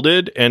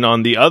unfolded. And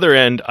on the other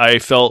end, I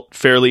felt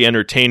fairly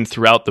entertained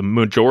throughout the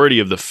majority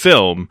of the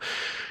film.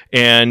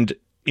 And,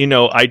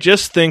 I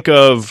just think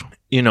of,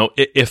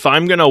 if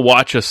I'm going to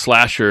watch a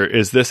slasher,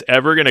 is this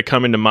ever going to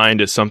come into mind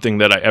as something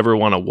that I ever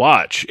want to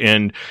watch?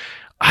 And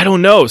I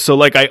don't know.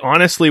 So I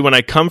honestly, when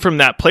I come from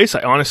that place,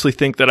 I honestly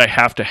think that I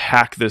have to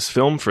hack this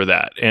film for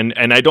that. And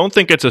I don't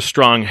think it's a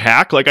strong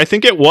hack. I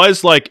think it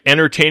was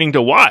entertaining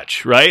to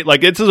watch, right?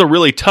 This is a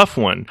really tough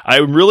one.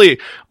 I'm really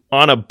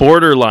on a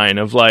borderline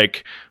of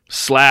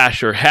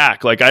slash or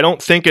hack. I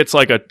don't think it's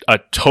a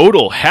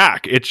total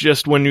hack. It's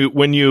just when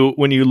you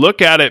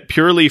look at it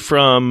purely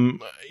from,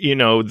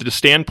 the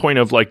standpoint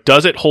of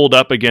does it hold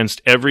up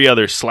against every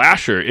other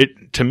slasher?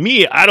 To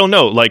me, I don't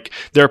know.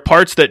 There are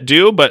parts that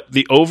do, but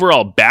the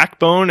overall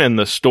backbone and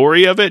the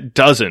story of it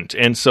doesn't.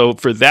 And so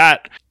for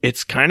that,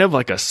 it's kind of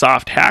like a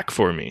soft hack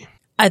for me.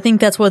 I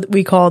think that's what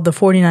we call the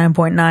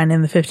 49.9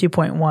 and the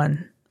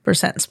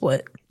 50.1%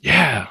 split.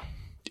 Yeah.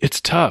 It's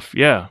tough.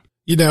 Yeah.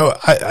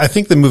 I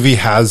think the movie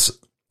has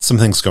some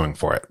things going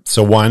for it.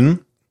 So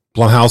one,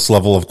 Blumhouse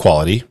level of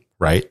quality,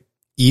 right?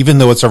 Even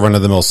though it's a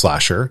run-of-the-mill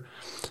slasher,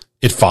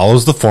 it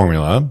follows the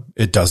formula.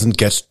 It doesn't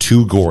get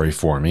too gory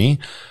for me.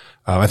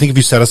 I think if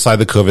you set aside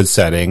the COVID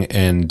setting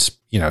and,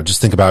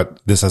 just think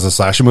about this as a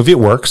slasher movie, it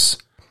works.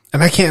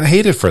 And I can't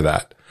hate it for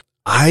that.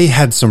 I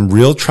had some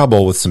real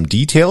trouble with some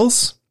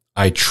details.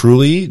 I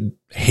truly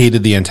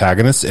hated the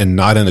antagonists, and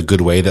not in a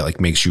good way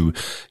that makes you,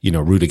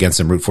 root against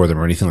them, root for them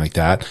or anything like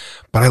that.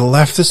 But I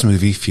left this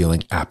movie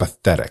feeling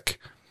apathetic.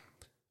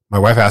 My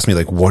wife asked me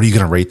what are you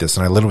going to rate this?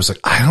 And I literally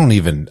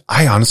was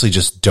I honestly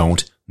just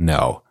don't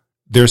know.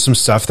 There's some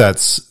stuff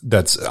that's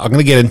I'm going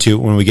to get into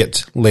when we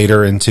get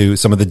later into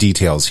some of the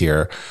details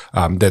here,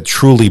 that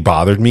truly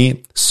bothered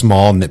me.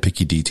 Small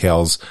nitpicky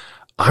details.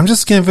 I'm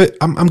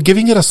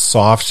giving it a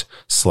soft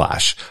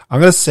slash. I'm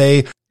going to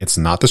say it's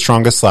not the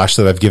strongest slash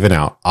that I've given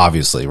out,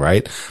 obviously,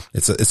 right?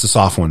 It's a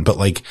soft one,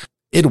 but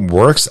it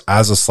works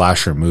as a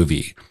slasher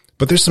movie.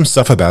 But there's some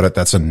stuff about it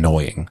that's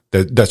annoying.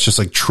 That's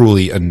just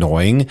truly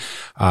annoying.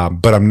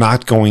 But I'm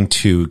not going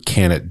to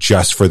can it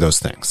just for those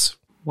things.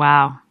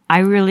 Wow. I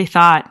really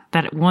thought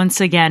that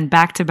once again,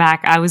 back to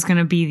back, I was going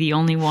to be the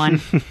only one.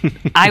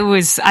 I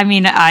was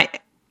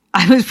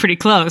pretty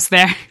close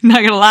there. Not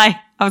going to lie.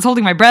 I was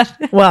holding my breath.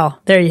 Well,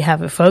 there you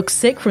have it, folks.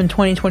 Sick from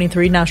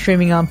 2023, now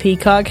streaming on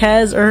Peacock,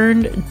 has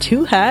earned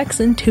 2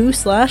 hacks and 2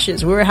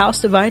 slashes. We're a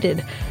house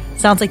divided.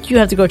 Sounds like you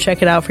have to go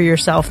check it out for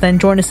yourself. Then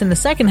join us in the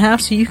second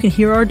half so you can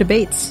hear our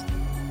debates.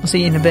 We'll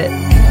see you in a bit.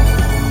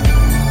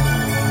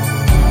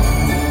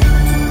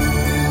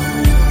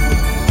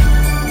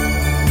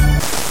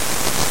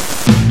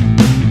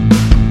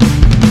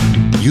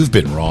 You've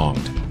been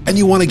wronged, and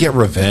you want to get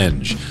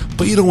revenge,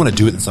 but you don't want to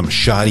do it in some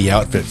shoddy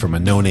outfit from a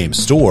no-name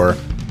store.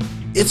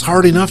 It's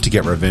hard enough to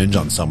get revenge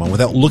on someone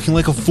without looking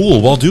like a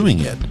fool while doing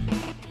it.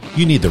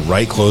 you need the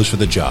right clothes for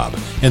the job,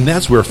 and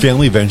that's where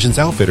Family Vengeance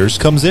Outfitters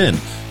comes in.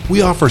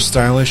 We offer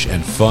stylish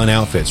and fun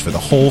outfits for the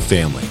whole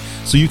family,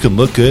 so you can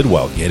look good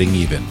while getting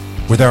even.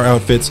 With our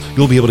outfits,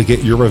 you'll be able to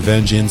get your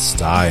revenge in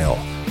style.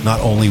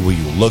 Not only will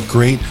you look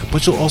great,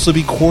 but you'll also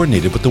be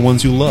coordinated with the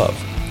ones you love.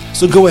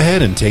 So go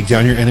ahead and take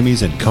down your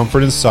enemies in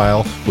comfort and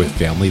style with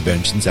Family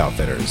Vengeance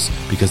Outfitters,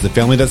 because the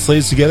family that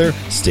slays together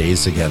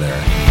stays together.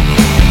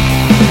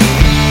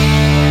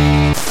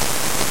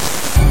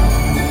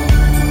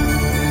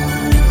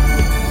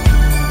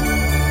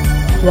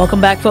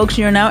 Welcome back, folks.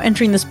 You are now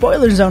entering the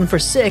spoiler zone for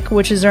Sick,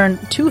 which has earned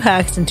 2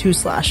 hacks and 2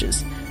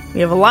 slashes. We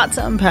have a lot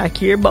to unpack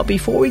here, but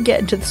before we get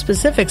into the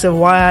specifics of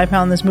why I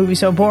found this movie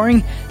so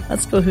boring,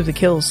 let's go through the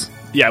kills.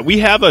 Yeah, we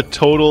have a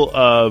total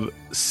of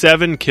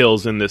 7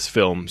 kills in this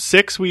film.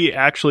 6 we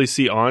actually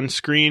see on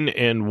screen,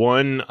 and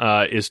 1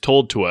 is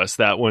told to us,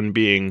 that one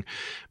being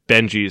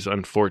Benji's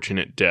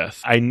unfortunate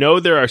death. I know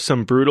there are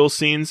some brutal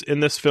scenes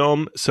in this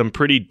film, some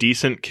pretty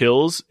decent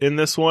kills in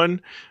this one.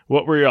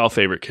 What were your all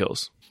favorite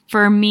kills?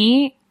 For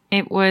me,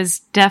 it was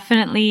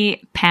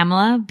definitely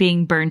Pamela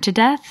being burned to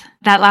death.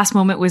 That last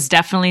moment was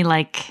definitely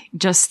like,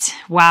 just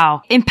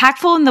wow.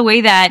 Impactful in the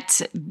way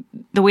that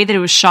it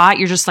was shot.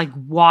 You're just like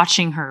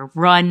watching her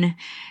run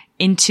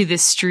into the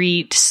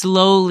street,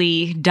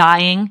 slowly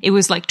dying. It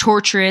was like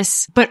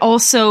torturous, but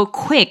also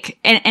quick.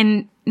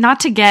 And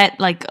not to get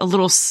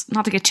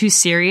too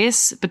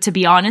serious, but to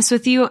be honest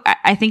with you,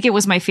 I think it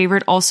was my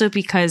favorite also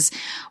because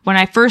when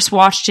I first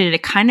watched it,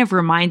 it kind of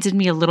reminded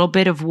me a little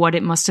bit of what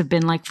it must have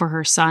been like for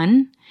her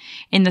son,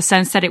 in the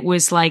sense that it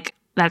was like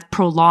that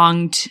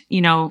prolonged,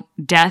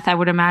 death, I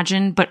would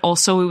imagine, but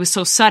also it was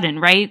so sudden,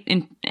 right?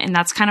 And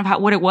that's kind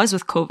of what it was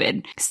with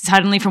COVID.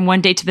 Suddenly from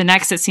one day to the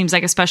next, it seems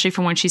like, especially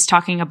from when she's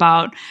talking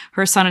about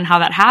her son and how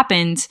that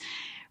happened,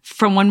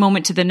 from one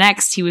moment to the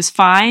next, he was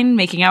fine,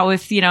 making out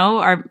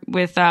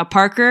with,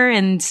 Parker,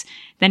 and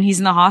then he's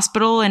in the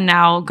hospital and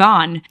now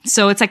gone.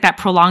 So it's like that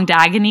prolonged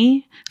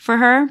agony for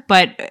her.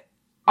 But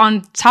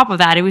on top of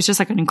that, it was just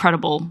like an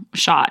incredible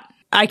shot.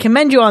 I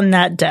commend you on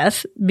that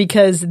death,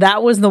 because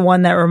that was the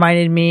one that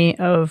reminded me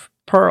of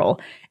Pearl.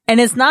 And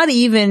it's not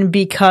even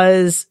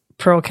because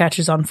Pearl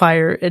catches on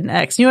fire in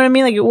X. You know what I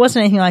mean? Like, it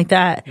wasn't anything like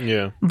that.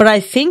 Yeah. But I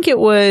think it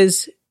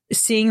was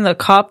seeing the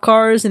cop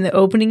cars in the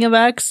opening of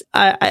X.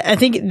 I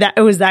think that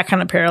it was that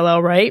kind of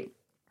parallel, right?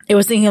 It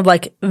was thinking of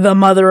like the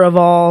mother of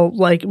all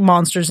like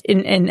monsters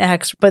in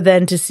X, but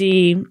then to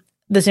see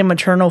the same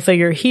maternal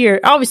figure here,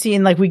 obviously,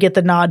 and like we get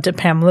the nod to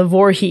Pamela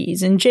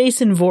Voorhees and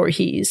Jason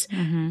Voorhees.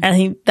 Mm-hmm. And I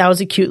think that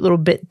was a cute little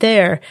bit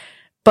there.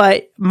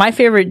 But my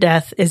favorite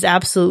death is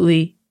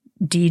absolutely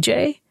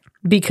DJ,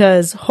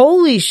 because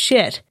holy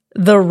shit,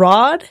 the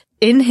rod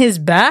in his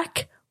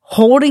back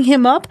holding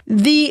him up,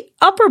 the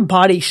upper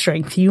body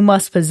strength you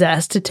must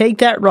possess to take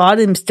that rod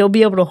and still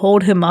be able to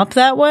hold him up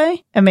that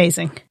way.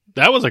 Amazing.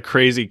 That was a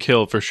crazy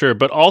kill for sure.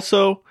 But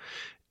also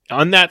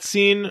on that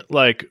scene,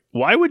 like,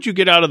 why would you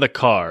get out of the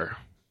car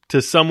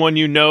to someone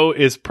you know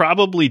is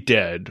probably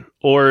dead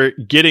or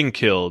getting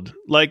killed?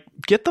 Like,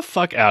 get the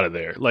fuck out of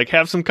there. Like,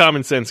 have some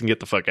common sense and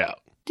get the fuck out.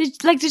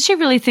 Did she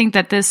really think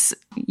that this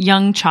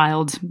young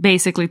child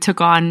basically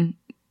took on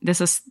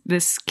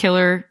this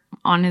killer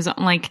on his own?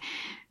 Like,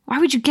 why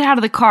would you get out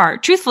of the car?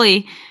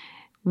 Truthfully,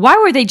 why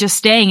were they just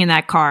staying in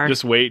that car?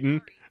 Just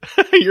waiting.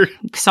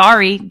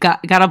 Sorry,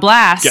 got a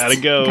blast.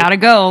 Gotta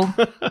go.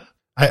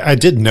 I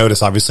did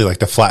notice, obviously, like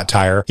the flat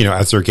tire,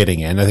 as they're getting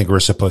in. I think we're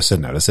supposed to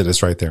notice it.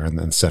 It's right there in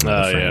the center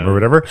of the frame or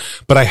whatever.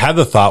 But I had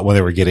the thought when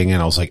they were getting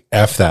in, I was like,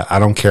 F that. I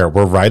don't care.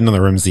 We're riding on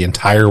the rims the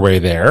entire way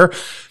there.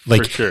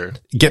 Like, for sure.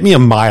 Get me a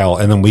mile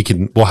and then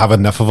we'll have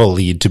enough of a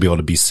lead to be able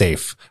to be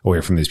safe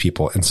away from these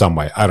people in some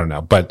way. I don't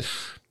know. But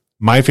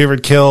my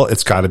favorite kill,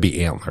 it's got to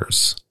be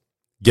Antlers.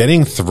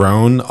 Getting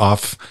thrown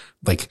off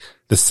like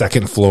the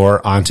second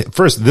floor onto,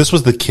 first, this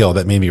was the kill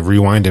that made me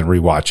rewind and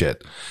rewatch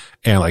it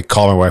and like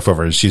call my wife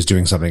over and she's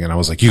doing something. And I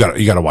was like, you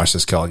gotta watch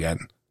this kill again.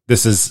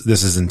 This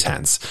is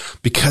intense,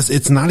 because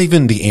it's not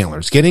even the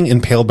antlers. Getting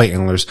impaled by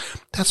antlers,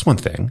 that's one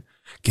thing.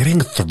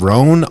 Getting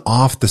thrown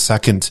off the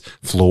second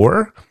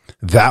floor,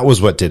 that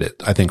was what did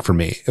it, I think, for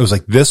me. It was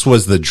like, this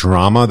was the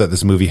drama that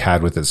this movie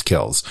had with its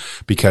kills.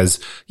 Because,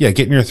 yeah,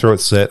 getting your throat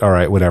slit, all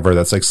right, whatever.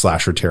 That's like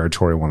slasher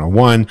territory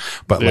 101.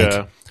 But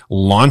like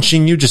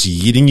launching you, just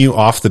yeeting you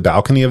off the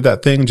balcony of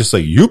that thing, just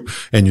like, yoop,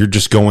 and you're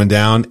just going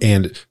down.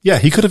 And yeah,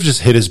 he could have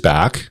just hit his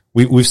back.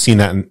 We've seen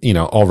that,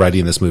 already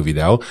in this movie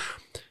though.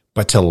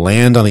 But to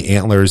land on the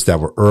antlers that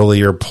were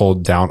earlier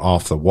pulled down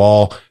off the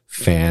wall,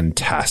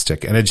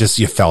 fantastic. And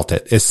you felt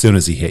it. As soon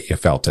as he hit, you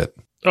felt it.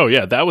 Oh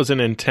yeah, that was an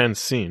intense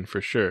scene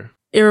for sure.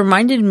 It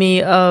reminded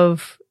me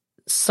of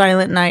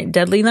Silent Night,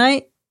 Deadly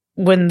Night,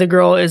 when the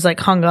girl is like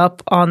hung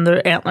up on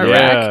the antler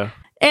rack.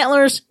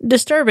 Antlers,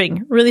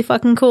 disturbing, really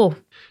fucking cool.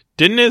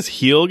 Didn't his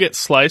heel get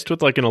sliced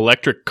with like an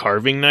electric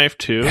carving knife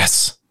too?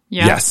 Yes.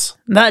 Yeah. Yes.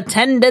 The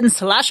tendon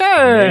slasher.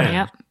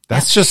 Yep.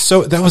 That's just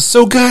that was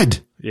so good.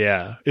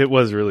 Yeah, it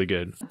was really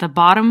good. The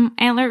bottom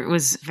antler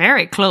was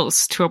very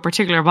close to a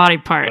particular body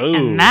part,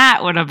 and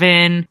that would have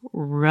been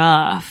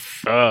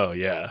rough. Oh,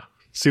 yeah.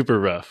 Super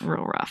rough.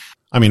 Real rough.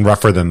 I mean,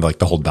 rougher than like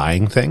the whole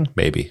dying thing,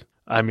 maybe.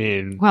 I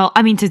mean, Well,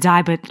 I mean to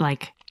die, but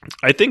like,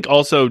 I think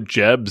also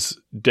Jeb's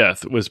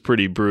death was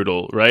pretty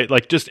brutal, right?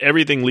 Like just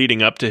everything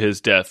leading up to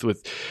his death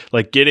with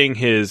like getting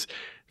his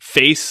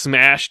face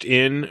smashed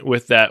in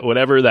with that,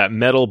 whatever, that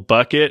metal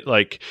bucket,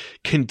 like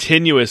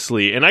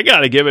continuously. And I got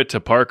to give it to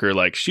Parker.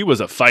 Like she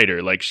was a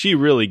fighter. Like she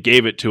really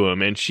gave it to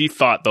him and she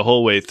fought the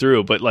whole way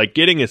through. But like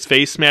getting his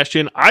face smashed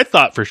in, I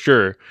thought for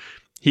sure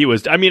he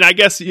was, I mean, I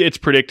guess it's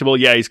predictable.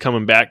 Yeah, he's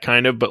coming back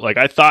kind of, but like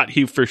I thought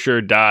he for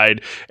sure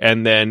died.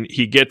 And then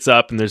he gets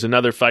up and there's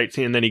another fight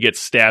scene and then he gets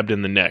stabbed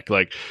in the neck.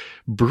 Like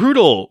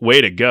brutal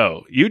way to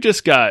go. You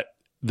just got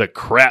the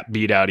crap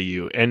beat out of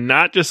you, and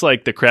not just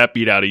like the crap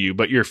beat out of you,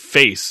 but your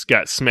face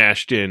got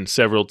smashed in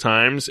several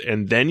times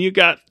and then you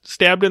got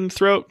stabbed in the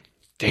throat.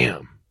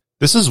 Damn.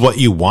 This is what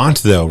you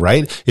want though,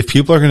 right? If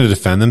people are going to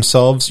defend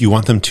themselves, you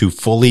want them to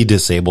fully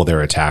disable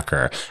their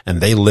attacker. And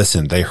they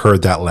listened, they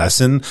heard that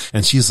lesson.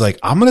 And she's like,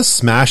 I'm going to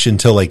smash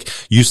until like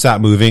you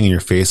stop moving and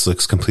your face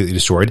looks completely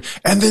destroyed.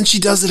 And then she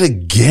does it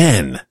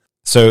again.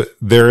 So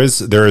there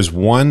is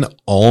one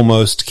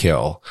almost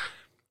kill.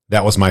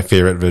 That was my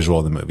favorite visual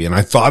of the movie. And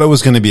I thought it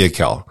was going to be a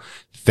kill.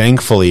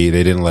 Thankfully,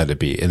 they didn't let it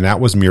be. And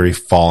that was Miri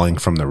falling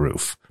from the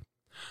roof.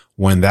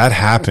 When that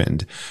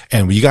happened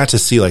and we got to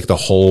see like the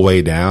whole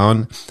way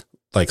down,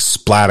 like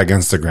splat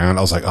against the ground,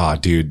 I was like, oh,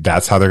 dude,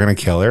 that's how they're going to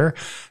kill her.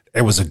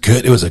 It was a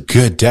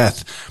good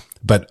death.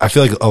 But I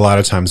feel like a lot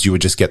of times you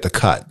would just get the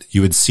cut.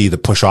 You would see the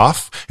push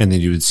off and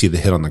then you would see the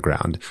hit on the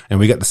ground. And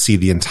we got to see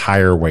the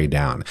entire way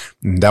down.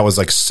 And that was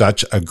like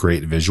such a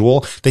great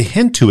visual. They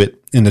hint to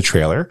it in the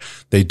trailer.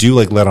 They do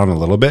like let on a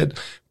little bit,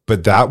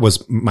 but that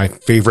was my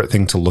favorite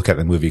thing to look at in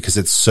the movie because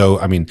it's so,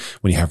 I mean,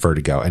 when you have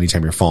vertigo,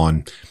 anytime you're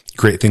falling,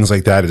 great things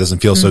like that, it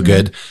doesn't feel so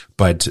good,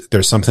 but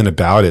there's something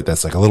about it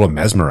that's like a little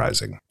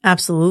mesmerizing.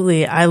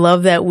 Absolutely. I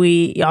love that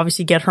we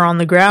obviously get her on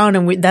the ground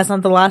and that's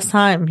not the last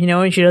time, you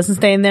know, and she doesn't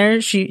stay in there.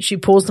 She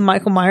pulls the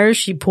Michael Myers,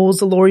 she pulls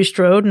the Laurie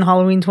Strode in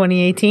Halloween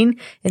 2018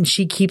 and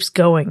she keeps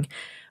going.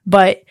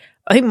 But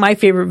I think my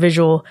favorite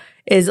visual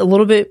is a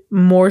little bit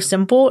more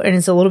simple and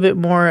it's a little bit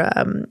more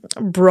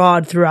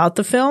broad throughout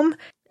the film.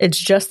 It's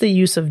just the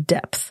use of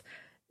depth.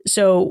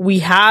 So we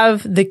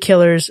have the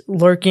killers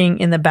lurking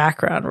in the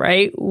background,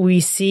 right? We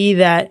see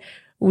that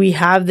we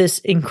have this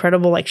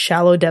incredible, like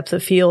shallow depth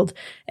of field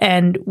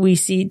and we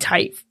see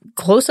tight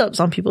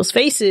close-ups on people's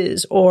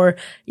faces or,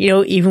 you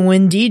know, even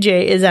when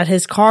DJ is at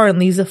his car and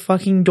leaves the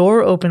fucking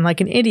door open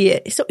like an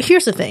idiot. So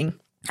here's the thing.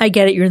 I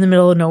get it. You're in the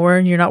middle of nowhere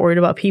and you're not worried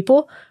about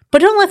people,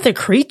 but don't let the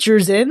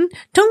creatures in.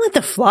 Don't let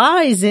the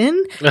flies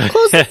in.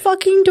 Close the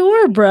fucking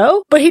door,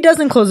 bro. But he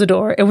doesn't close the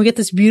door. And we get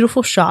this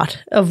beautiful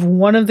shot of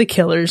one of the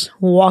killers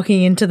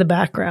walking into the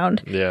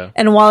background. Yeah.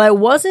 And while I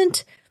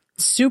wasn't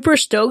super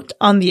stoked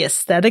on the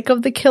aesthetic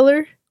of the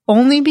killer,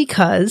 only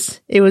because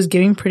it was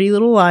giving Pretty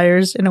Little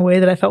Liars in a way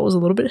that I felt was a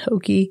little bit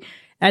hokey.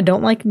 I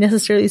don't like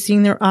necessarily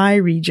seeing their eye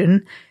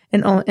region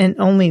and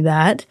only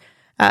that.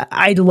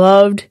 I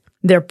loved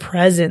their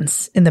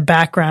presence in the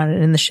background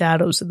and in the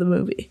shadows of the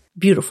movie.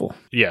 Beautiful.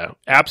 Yeah,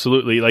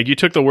 absolutely. Like you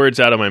took the words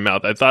out of my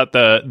mouth. I thought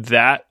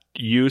that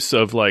use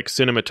of like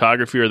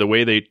cinematography or the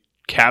way they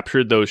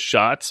captured those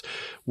shots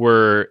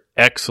were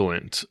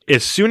excellent.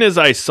 As soon as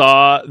I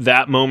saw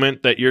that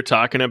moment that you're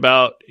talking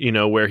about, you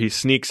know, where he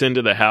sneaks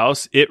into the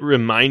house, it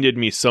reminded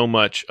me so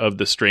much of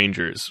The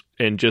Strangers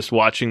and just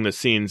watching the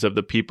scenes of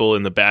the people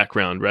in the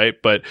background, right?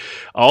 But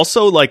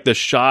also like the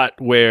shot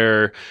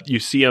where you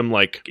see him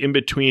like in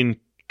between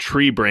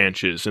tree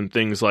branches and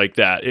things like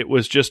that. It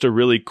was just a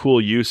really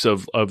cool use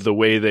of the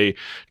way they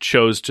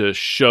chose to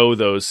show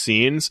those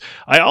scenes.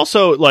 I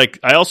also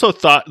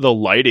thought the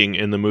lighting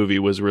in the movie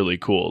was really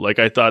cool. Like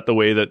I thought the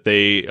way that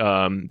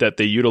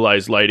they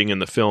utilized lighting in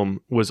the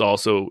film was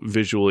also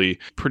visually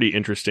pretty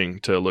interesting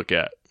to look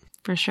at.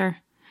 For sure.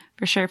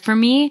 For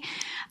me,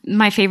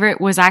 my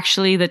favorite was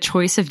actually the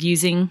choice of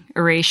using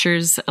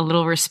erasures a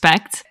little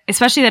respect,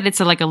 especially that it's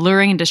like a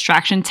luring and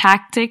distraction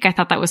tactic. I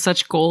thought that was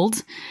such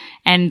gold.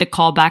 And the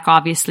callback,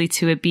 obviously,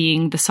 to it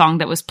being the song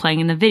that was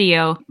playing in the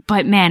video.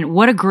 But man,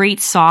 what a great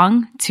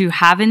song to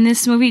have in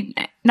this movie.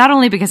 Not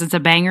only because it's a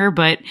banger,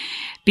 but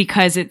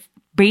because it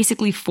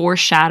basically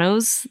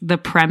foreshadows the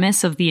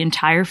premise of the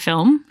entire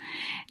film.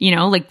 You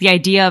know, like the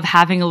idea of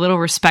having a little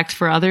respect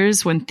for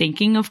others when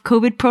thinking of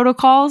COVID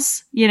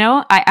protocols. You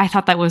know, I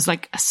thought that was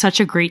like such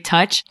a great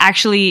touch.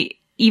 Actually,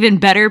 even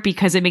better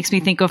because it makes me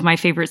think of my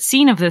favorite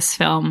scene of this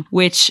film,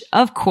 which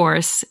of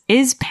course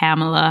is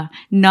Pamela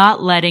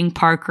not letting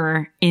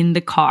Parker in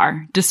the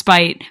car,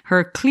 despite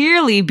her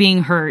clearly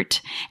being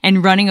hurt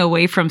and running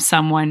away from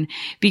someone,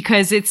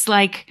 because it's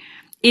like,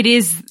 it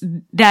is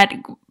that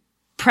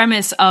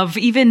premise of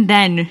even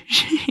then,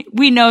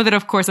 we know that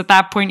of course at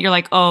that point you're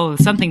like, oh,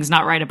 something's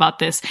not right about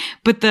this.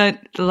 But the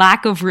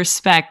lack of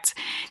respect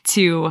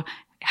to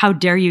how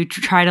dare you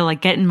try to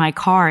like get in my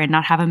car and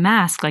not have a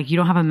mask? Like you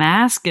don't have a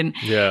mask. And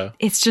yeah,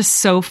 it's just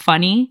so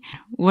funny.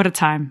 What a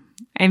time.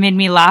 It made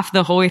me laugh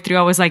the whole way through.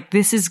 I was like,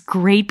 this is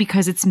great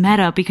because it's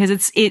meta, because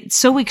it's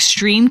so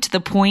extreme to the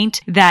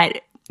point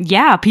that,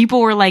 yeah,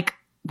 people were like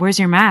where's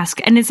your mask?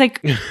 And it's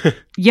like,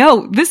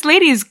 yo, this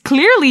lady is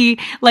clearly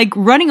like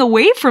running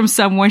away from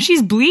someone.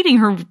 She's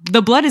bleeding.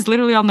 The blood is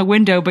literally on the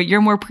window, but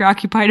you're more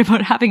preoccupied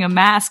about having a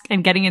mask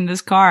and getting in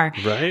this car.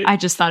 Right. I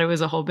just thought it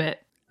was a whole bit.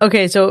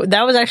 Okay, so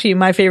that was actually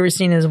my favorite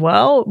scene as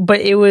well,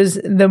 but it was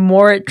the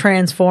more it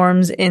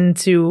transforms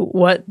into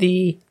what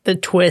the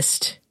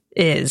twist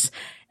is.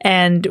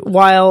 And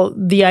while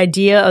the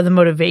idea of the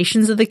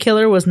motivations of the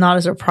killer was not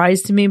a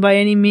surprise to me by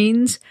any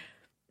means,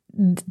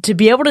 to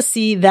be able to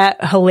see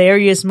that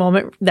hilarious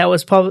moment that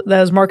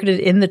was marketed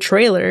in the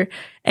trailer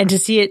and to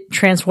see it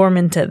transform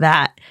into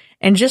that,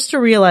 and just to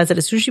realize that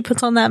as soon as she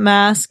puts on that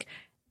mask,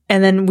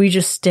 and then we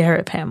just stare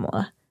at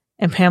Pamela,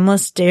 and Pamela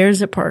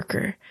stares at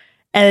Parker,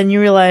 and then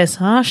you realize,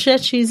 oh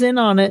shit, she's in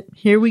on it.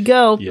 Here we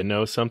go. You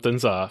know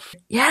something's off.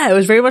 Yeah, it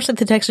was very much like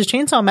the Texas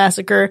Chainsaw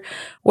Massacre,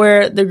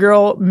 where the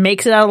girl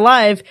makes it out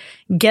alive,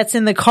 gets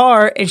in the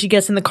car, and she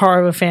gets in the car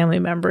of a family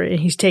member, and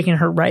he's taking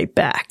her right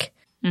back.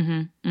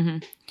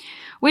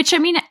 Which, I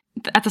mean,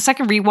 at the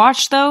second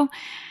rewatch, though,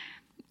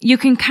 you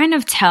can kind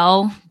of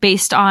tell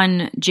based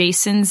on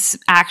Jason's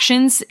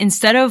actions,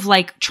 instead of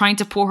like trying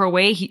to pull her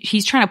away,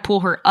 he's trying to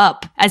pull her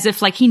up, as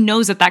if like he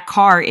knows that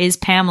car is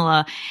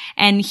Pamela,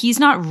 and he's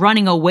not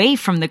running away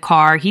from the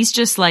car. He's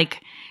just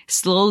like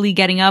slowly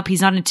getting up.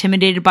 He's not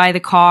intimidated by the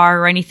car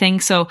or anything.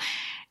 So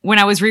when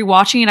I was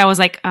rewatching it, I was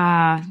like,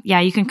 yeah,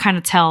 you can kind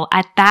of tell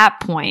at that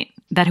point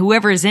that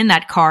whoever is in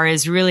that car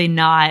is really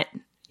not,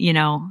 you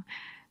know,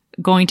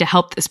 going to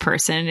help this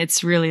person.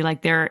 It's really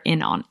like they're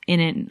in on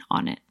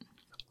it.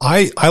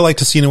 I like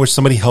to see in which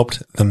somebody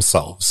helped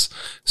themselves.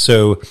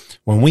 So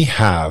when we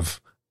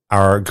have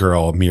our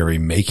girl Miri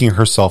making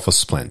herself a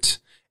splint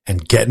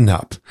and getting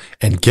up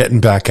and getting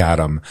back at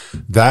him,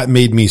 that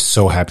made me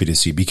so happy to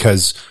see,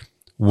 because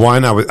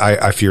one,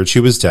 I feared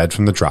she was dead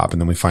from the drop, and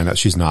then we find out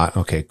she's not.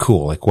 Okay,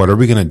 cool. Like, what are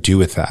we going to do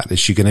with that? Is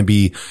she going to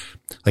be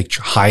like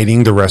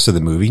hiding the rest of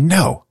the movie?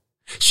 No,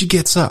 she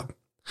gets up.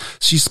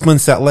 She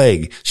splints that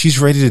leg. She's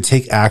ready to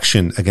take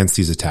action against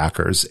these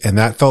attackers. And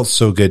that felt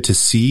so good to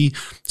see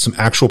some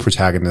actual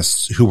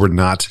protagonists who were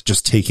not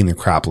just taking the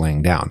crap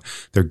laying down.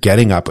 They're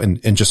getting up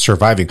and just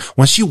surviving.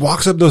 When she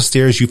walks up those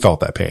stairs, you felt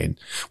that pain.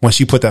 When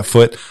she put that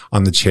foot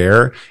on the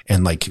chair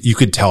and like you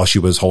could tell she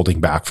was holding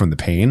back from the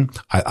pain,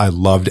 I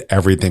loved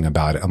everything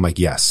about it. I'm like,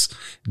 yes,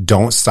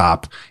 don't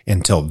stop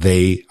until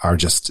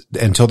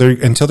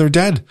until they're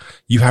dead.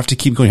 You have to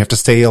keep going. You have to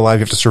stay alive.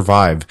 You have to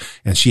survive.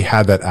 And she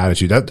had that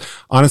attitude. That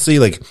honestly,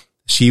 like,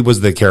 she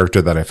was the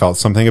character that I felt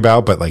something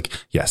about, but like,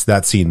 yes,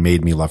 that scene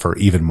made me love her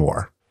even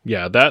more.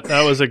 Yeah, that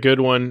was a good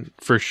one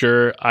for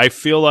sure. I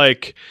feel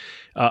like,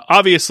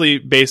 obviously,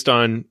 based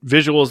on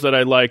visuals that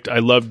I liked, I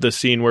loved the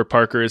scene where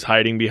Parker is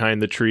hiding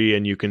behind the tree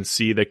and you can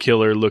see the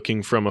killer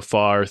looking from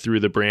afar through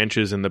the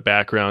branches in the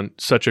background.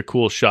 Such a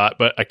cool shot,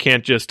 but I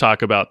can't just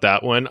talk about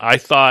that one. I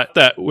thought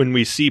that when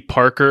we see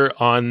Parker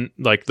on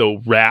like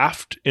the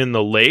raft in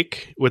the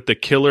lake with the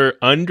killer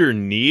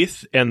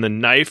underneath and the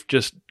knife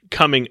just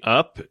coming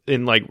up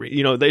in, like,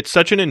 you know, it's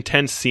such an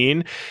intense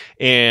scene,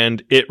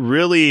 and it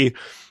really...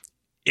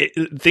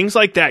 things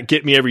like that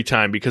get me every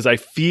time, because I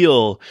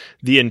feel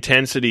the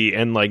intensity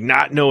and like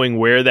not knowing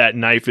where that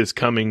knife is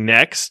coming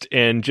next,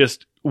 and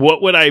just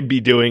what would I be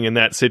doing in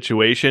that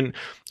situation?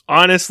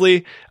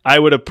 Honestly, I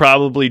would have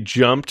probably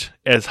jumped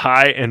as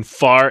high and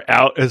far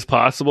out as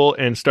possible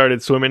and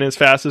started swimming as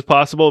fast as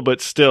possible,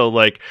 but still,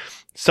 like,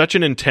 such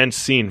an intense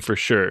scene for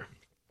sure.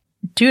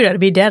 Dude, I'd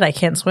be dead. I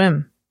can't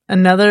swim.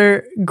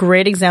 Another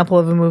great example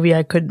of a movie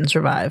I couldn't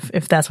survive,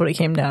 if that's what it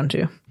came down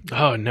to.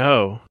 Oh,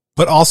 no.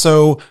 But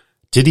also,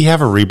 did he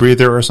have a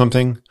rebreather or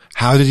something?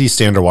 How did he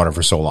stay underwater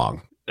for so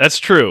long? That's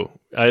true.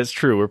 It's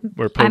true.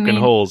 We're poking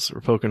holes.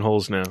 We're poking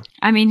holes now.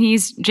 I mean,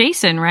 he's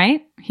Jason,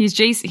 right? He's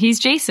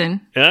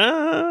Jason.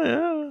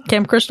 Yeah.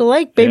 Camp Crystal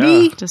Lake,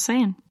 baby. Yeah. Just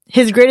saying.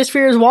 His greatest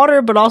fear is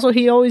water, but also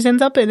he always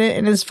ends up in it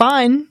and is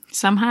fine.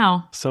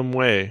 Somehow. Some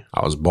way.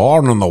 I was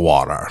born in the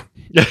water.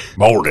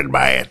 Molded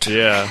by it.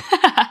 Yeah.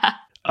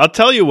 I'll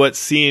tell you what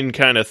scene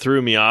kind of threw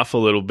me off a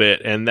little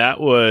bit, and that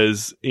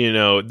was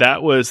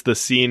the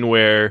scene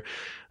where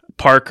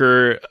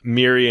Parker,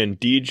 Miri, and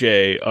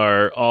DJ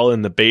are all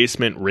in the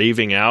basement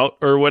raving out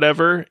or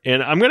whatever.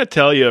 And I'm going to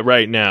tell you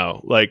right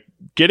now, like,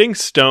 getting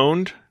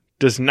stoned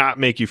does not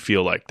make you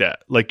feel like that.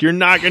 Like, you're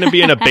not going to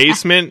be in a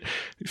basement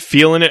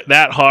feeling it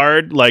that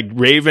hard, like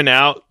raving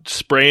out,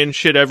 spraying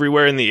shit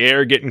everywhere in the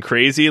air, getting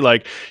crazy.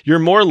 Like, you're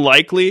more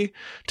likely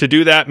to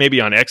do that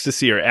maybe on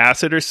ecstasy or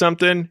acid or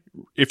something.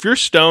 If you're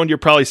stoned, you're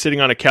probably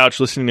sitting on a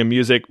couch listening to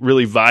music,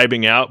 really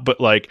vibing out,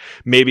 but like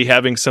maybe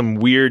having some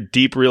weird,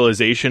 deep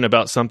realization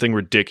about something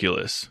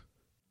ridiculous.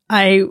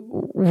 I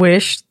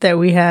wish that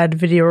we had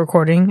video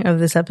recording of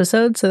this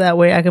episode, so that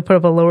way I could put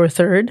up a lower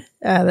third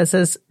that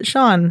says,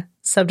 Sean,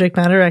 subject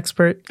matter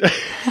expert.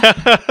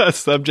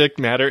 Subject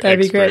matter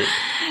That'd expert. Be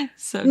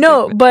great.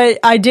 No, but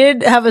I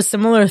did have a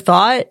similar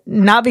thought,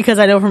 not because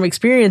I know from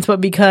experience, but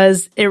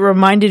because it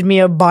reminded me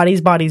of Bodies,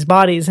 Bodies,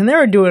 Bodies. And they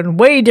were doing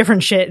way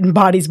different shit in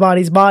Bodies,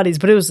 Bodies, Bodies,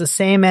 but it was the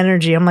same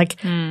energy. I'm like,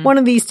 one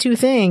of these two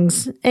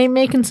things ain't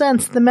making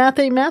sense. The math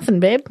ain't mathin',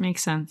 babe.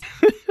 Makes sense.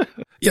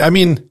 Yeah, I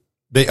mean,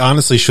 they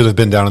honestly should have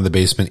been down in the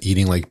basement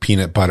eating like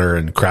peanut butter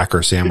and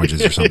cracker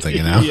sandwiches or something,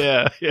 you know?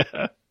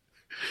 Yeah.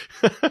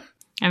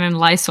 And then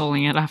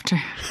Lysoling it after.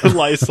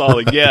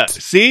 Lysoling, yeah.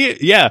 See?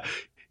 Yeah.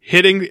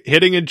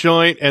 Hitting a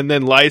joint and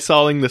then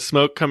Lysoling the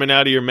smoke coming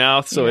out of your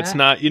mouth so it's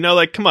not,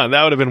 like, come on,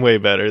 that would have been way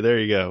better. There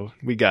you go.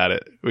 We got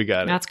it.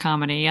 That's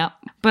comedy, yep.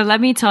 But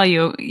let me tell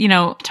you,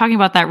 talking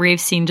about that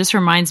rave scene just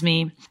reminds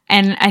me,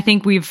 and I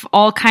think we've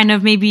all kind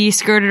of maybe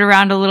skirted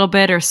around a little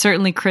bit, or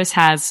certainly Chris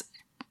has.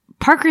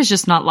 Parker's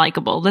just not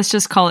likable. Let's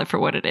just call it for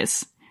what it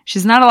is.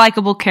 She's not a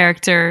likable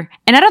character.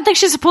 And I don't think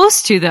she's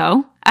supposed to,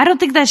 though. I don't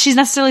think that she's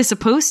necessarily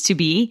supposed to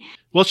be.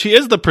 Well, she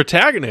is the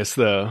protagonist,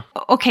 though.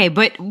 Okay,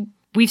 but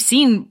we've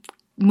seen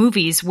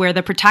movies where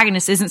the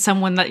protagonist isn't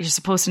someone that you're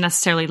supposed to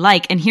necessarily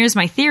like. And here's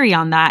my theory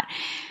on that.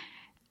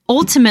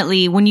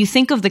 Ultimately, when you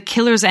think of the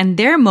killers and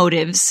their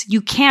motives,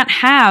 you can't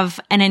have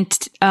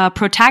a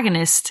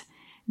protagonist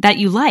that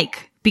you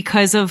like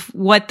because of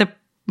what the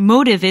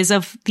motive is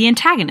of the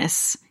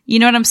antagonists. You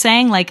know what I'm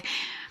saying? Like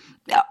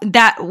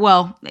that,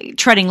 well,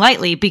 treading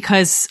lightly,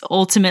 because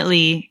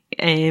ultimately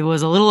it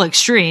was a little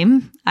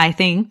extreme. I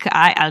think,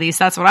 at least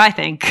that's what I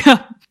think.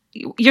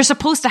 You're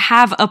supposed to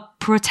have a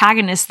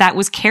protagonist that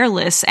was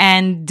careless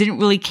and didn't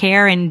really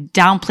care and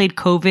downplayed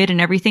COVID and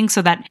everything,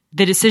 so that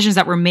the decisions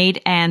that were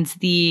made and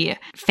the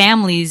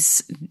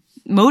family's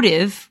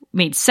motive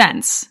made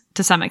sense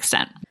to some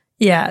extent.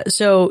 Yeah,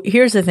 so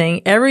here's the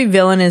thing. Every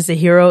villain is a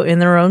hero in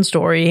their own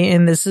story,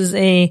 and this is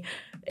a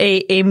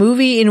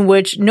movie in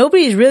which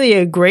nobody's really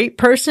a great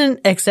person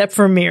except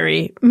for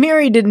Miri.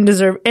 Miri didn't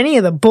deserve any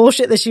of the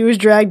bullshit that she was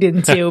dragged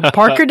into.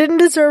 Parker didn't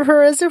deserve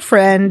her as a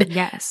friend.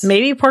 Yes.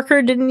 Maybe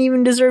Parker didn't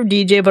even deserve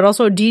DJ, but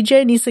also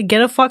DJ needs to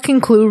get a fucking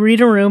clue,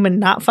 read a room, and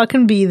not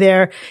fucking be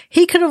there.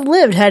 He could have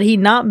lived had he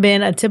not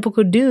been a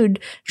typical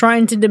dude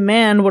trying to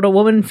demand what a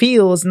woman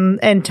feels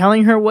and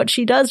telling her what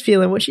she does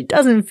feel and what she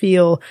doesn't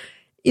feel.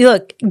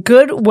 Look,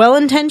 good,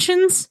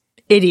 well-intentions,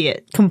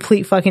 idiot.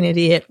 Complete fucking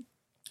idiot.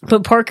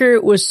 But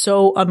Parker was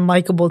so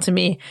unlikable to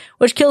me,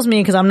 which kills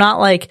me because I'm not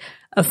like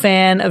a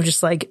fan of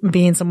just like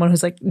being someone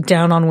who's like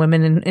down on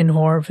women in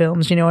horror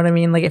films. You know what I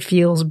mean? Like it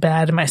feels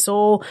bad in my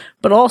soul,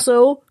 but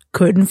also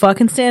couldn't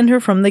fucking stand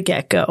her from the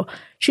get-go.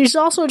 She's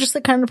also just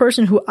the kind of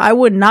person who I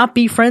would not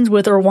be friends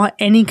with or want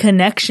any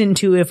connection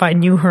to if I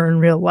knew her in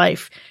real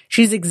life.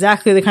 She's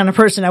exactly the kind of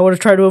person I would have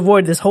tried to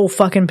avoid this whole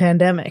fucking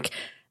pandemic.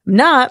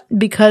 Not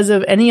because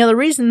of any other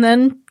reason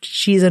than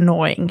she's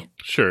annoying.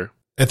 Sure.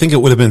 I think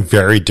it would have been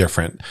very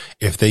different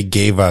if they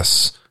gave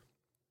us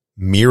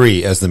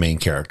Miri as the main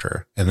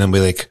character, and then we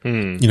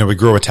we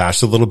grow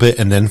attached a little bit,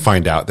 and then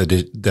find out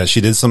that she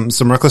did some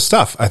reckless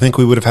stuff. I think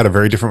we would have had a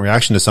very different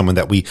reaction to someone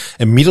that we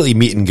immediately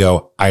meet and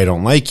go, "I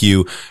don't like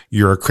you.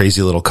 You're a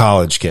crazy little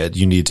college kid.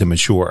 You need to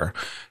mature."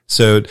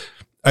 So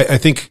I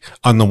think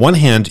on the one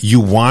hand, you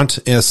want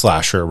a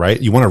slasher,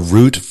 right? You want to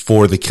root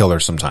for the killer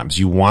sometimes.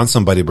 You want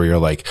somebody where you're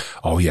like,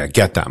 "Oh yeah,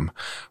 get them."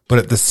 But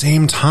at the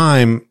same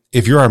time,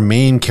 if you're our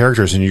main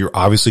characters and you're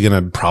obviously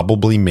going to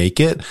probably make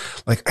it,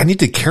 like I need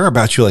to care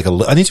about you.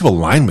 I need to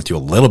align with you a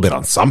little bit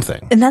on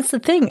something. And that's the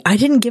thing. I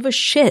didn't give a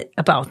shit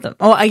about them.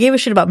 Oh, I gave a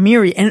shit about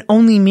Miri and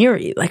only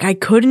Miri. Like I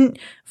couldn't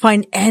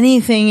find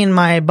anything in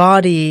my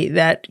body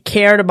that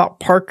cared about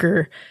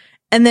Parker.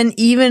 And then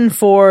even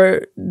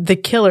for the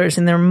killers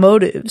and their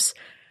motives,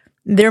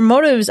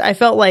 I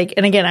felt like,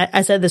 and again,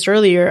 I said this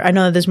earlier, I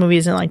know that this movie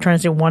isn't like trying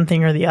to say one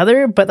thing or the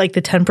other, but like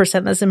the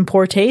 10% that's in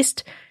poor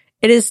taste,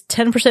 it is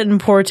 10% in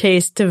poor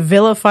taste to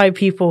vilify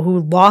people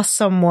who lost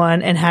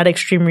someone and had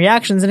extreme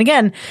reactions. And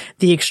again,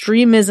 the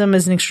extremism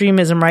is an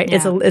extremism, right?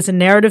 Yeah. It's a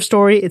narrative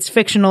story. It's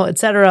fictional,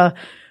 etc.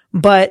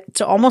 But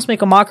to almost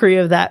make a mockery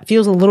of that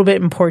feels a little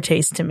bit in poor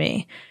taste to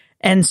me.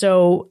 And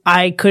so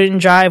I couldn't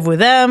jive with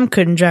them,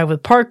 couldn't jive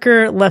with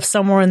Parker, left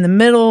somewhere in the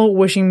middle,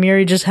 wishing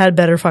Miri just had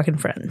better fucking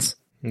friends.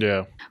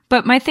 Yeah.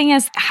 But my thing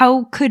is,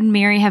 how could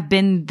Miri have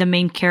been the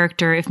main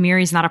character if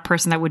Miri's not a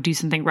person that would do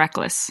something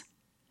reckless?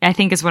 I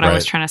think is what I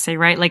was trying to say,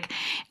 right? Like,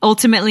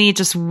 ultimately, it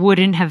just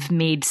wouldn't have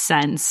made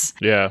sense.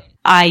 Yeah.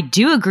 I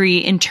do agree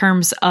in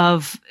terms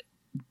of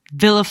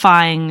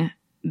vilifying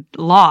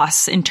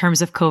loss in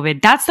terms of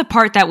COVID. That's the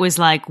part that was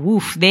like,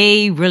 woof,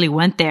 they really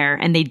went there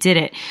and they did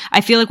it.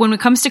 I feel like when it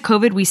comes to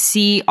COVID, we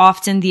see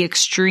often the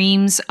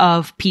extremes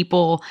of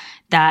people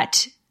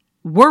that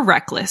were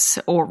reckless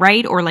or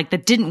like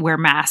that didn't wear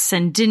masks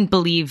and didn't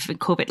believe in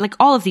COVID, like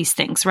all of these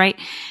things, right?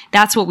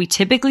 That's what we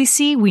typically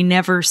see. We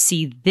never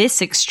see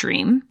this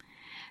extreme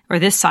or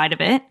this side of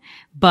it,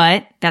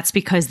 but that's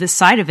because this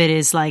side of it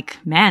is like,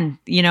 man,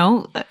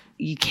 you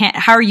can't,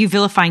 how are you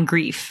vilifying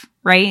grief,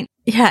 right?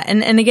 Yeah.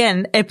 And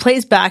again, it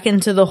plays back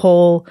into the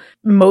whole,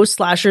 most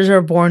slashers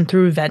are born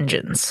through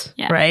vengeance,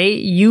 right?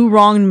 You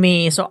wronged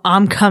me, so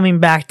I'm coming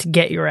back to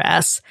get your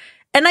ass.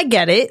 And I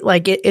get it.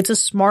 Like, it's a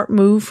smart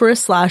move for a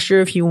slasher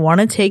if you want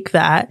to take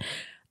that.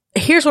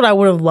 Here's what I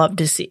would have loved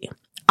to see.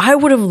 I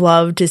would have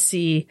loved to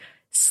see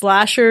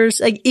slashers,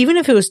 like, even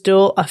if it was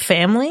still a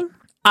family,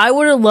 I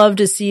would have loved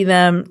to see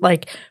them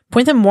like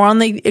point them more on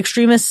the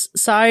extremist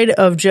side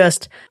of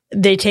just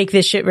they take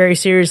this shit very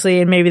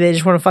seriously and maybe they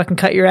just want to fucking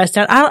cut your ass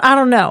down. I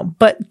don't know.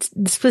 But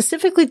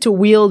specifically to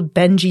wield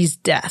Benji's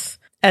death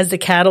as the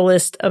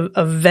catalyst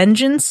of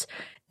vengeance,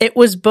 it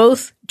was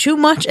both too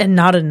much and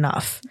not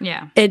enough.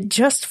 Yeah. It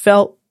just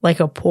felt like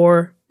a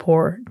poor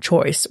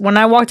choice. When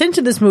I walked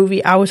into this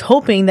movie, I was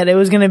hoping that it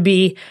was going to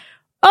be,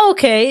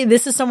 okay,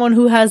 this is someone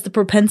who has the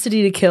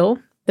propensity to kill,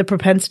 the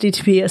propensity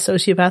to be a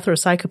sociopath or a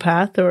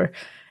psychopath or,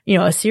 you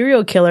know, a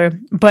serial killer,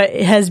 but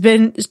has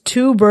been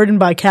too burdened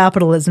by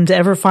capitalism to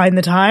ever find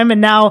the time. And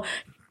now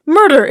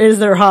murder is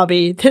their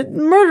hobby.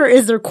 Murder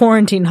is their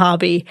quarantine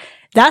hobby.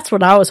 That's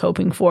what I was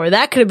hoping for.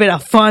 That could have been a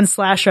fun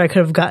slasher I could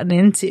have gotten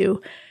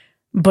into.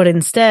 But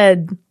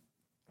instead,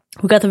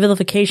 we got the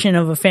vilification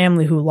of a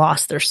family who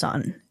lost their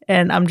son.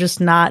 And I'm just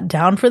not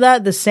down for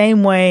that. The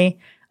same way,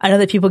 I know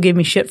that people give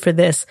me shit for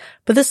this,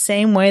 but the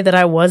same way that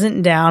I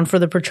wasn't down for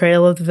the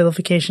portrayal of the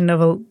vilification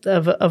of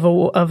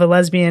a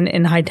lesbian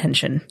in High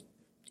Tension.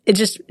 It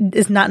just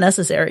is not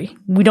necessary.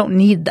 We don't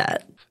need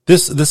that.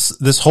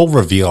 This whole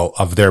reveal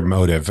of their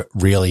motive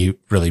really,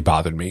 really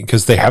bothered me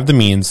because they have the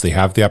means, they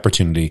have the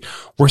opportunity.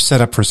 We're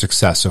set up for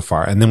success so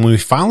far. And then when we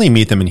finally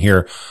meet them and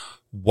hear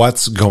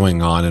what's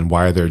going on and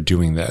why they're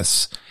doing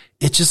this,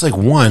 it's just like,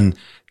 one,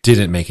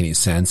 didn't make any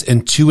sense.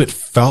 And two, it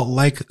felt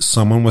like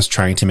someone was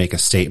trying to make a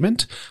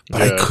statement,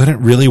 but I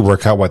couldn't really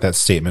work out what that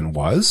statement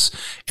was.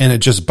 And it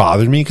just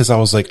bothered me because I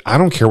was like, I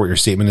don't care what your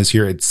statement is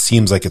here. It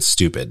seems like it's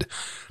stupid.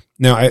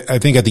 Now, I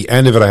think at the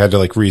end of it, I had to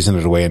like reason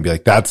it away and be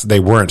like, they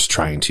weren't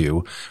trying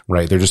to,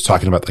 right? They're just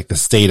talking about like the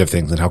state of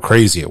things and how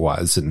crazy it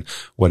was and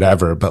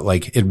whatever. But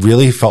like, it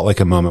really felt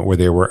like a moment where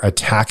they were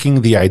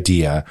attacking the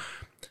idea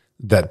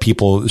that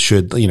people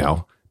should, you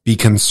know, be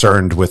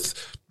concerned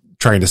with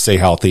trying to stay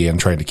healthy and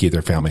trying to keep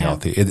their family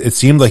healthy. It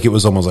seemed like it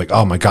was almost like,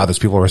 oh my God, those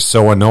people are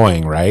so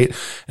annoying, right?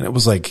 And it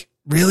was like,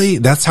 really?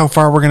 That's how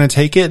far we're going to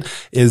take it?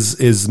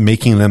 Is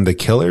making them the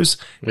killers?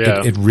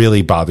 Yeah. It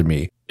really bothered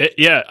me.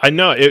 Yeah, I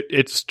know.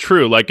 It's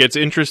true. Like, it's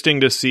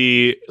interesting to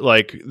see,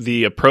 like,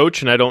 the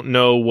approach, and I don't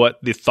know what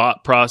the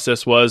thought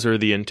process was or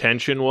the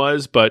intention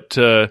was, but,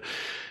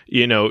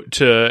 you know,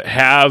 to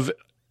have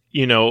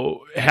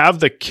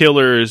the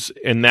killers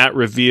and that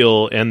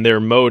reveal and their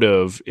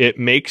motive, it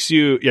makes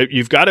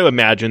you've got to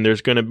imagine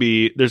there's going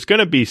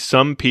to be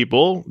some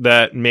people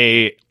that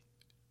may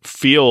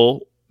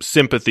feel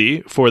sympathy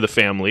for the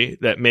family,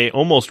 that may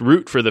almost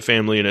root for the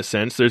family in a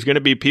sense. There's going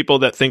to be people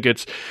that think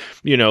it's,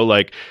 you know,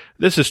 like,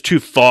 this is too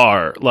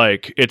far.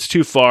 Like, it's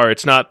too far.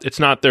 It's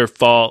not their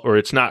fault, or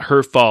it's not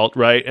her fault,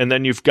 right? And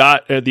then you've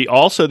got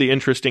the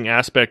interesting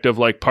aspect of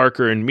like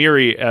Parker and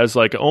Miri as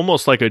like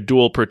almost like a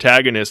dual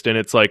protagonist, and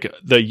it's like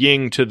the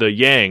yin to the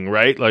yang,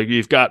 right? Like,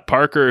 you've got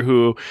Parker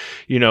who,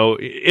 you know,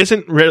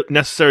 isn't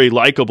necessarily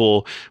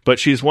likable, but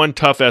she's one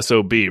tough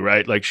SOB,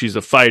 right? Like, she's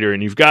a fighter.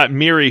 And you've got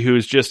Miri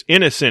who's just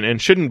innocent and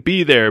shouldn't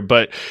be there,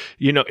 but,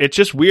 you know, it's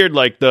just weird,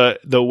 like the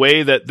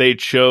way that they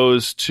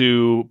chose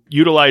to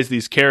utilize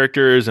these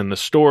characters and the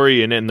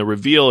story and the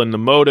reveal and the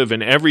motive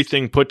and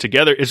everything put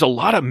together is a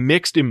lot of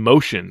mixed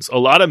emotions, a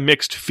lot of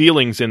mixed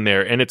feelings in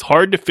there. And it's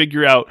hard to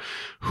figure out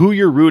who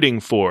you're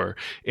rooting for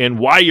and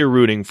why you're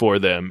rooting for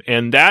them.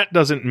 And that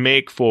doesn't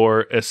make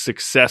for a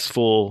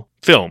successful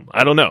film.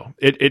 I don't know.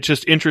 It's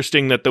just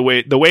interesting that the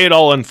way it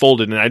all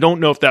unfolded. And I don't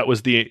know if that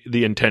was the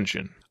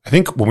intention. I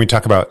think when we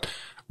talk about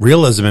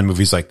realism in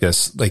movies like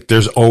this, like,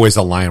 there's always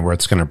a line where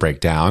it's going to break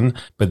down,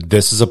 but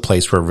this is a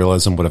place where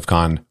realism would have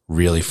gone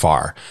really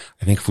far.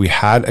 I think if we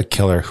had a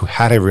killer who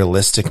had a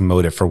realistic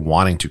motive for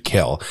wanting to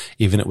kill,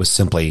 even if it was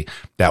simply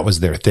that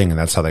was their thing and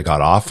that's how they got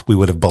off, we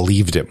would have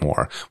believed it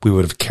more. We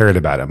would have cared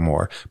about it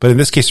more. But in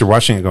this case, you're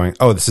watching it going,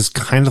 oh, this is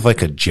kind of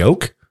like a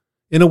joke.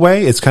 In a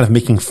way, it's kind of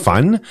making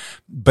fun,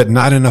 but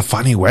not in a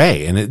funny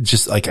way. And it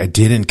just, like, I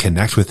didn't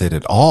connect with it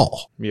at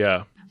all.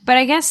 Yeah. But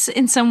I guess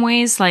in some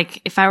ways,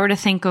 like, if I were to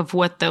think of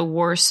what the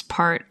worst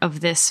part of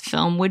this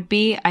film would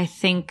be, I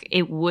think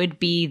it would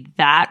be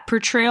that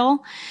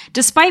portrayal.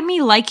 Despite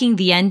me liking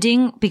the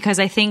ending, because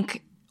I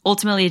think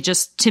ultimately it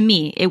just, to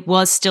me, it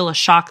was still a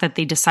shock that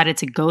they decided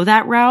to go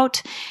that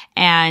route.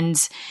 And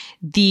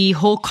the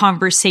whole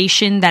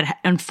conversation that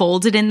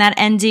unfolded in that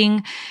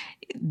ending,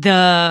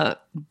 the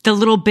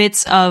little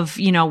bits of,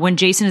 you know, when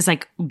Jason is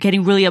like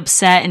getting really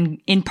upset and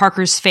in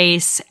Parker's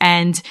face,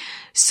 and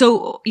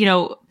so, you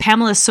know,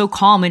 Pamela's so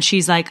calm and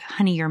she's like,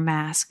 honey, your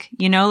mask,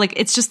 you know, like,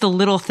 it's just the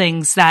little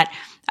things that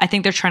I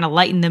think they're trying to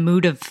lighten the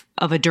mood of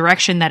a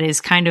direction that is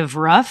kind of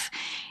rough.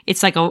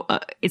 It's like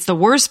it's the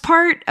worst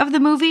part of the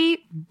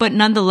movie, but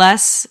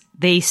nonetheless,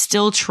 they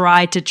still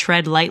try to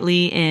tread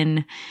lightly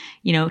in,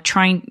 you know,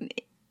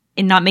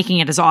 in not making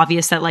it as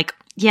obvious that, like,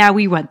 yeah,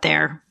 we went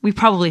there. We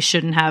probably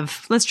shouldn't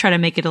have. Let's try to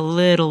make it a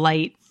little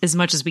light as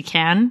much as we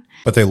can.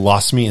 But they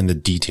lost me in the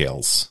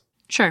details.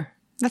 Sure.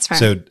 That's fair.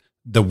 So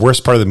the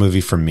worst part of the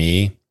movie for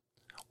me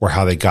were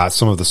how they got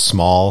some of the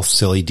small,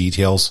 silly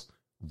details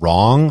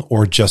wrong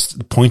or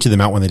just pointed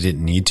them out when they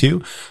didn't need to.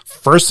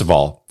 First of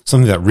all,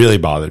 something that really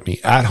bothered me.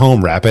 At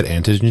home rapid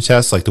antigen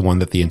tests, like the one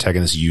that the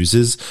antagonist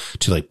uses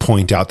to like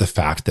point out the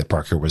fact that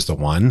Parker was the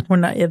one, Were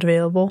not yet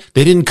available.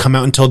 they didn't come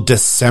out until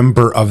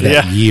December of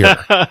that year.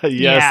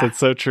 Yes, that's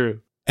so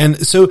true.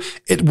 And so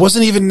it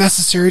wasn't even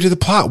necessary to the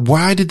plot.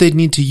 Why did they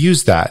need to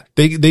use that?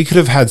 They could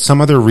have had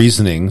some other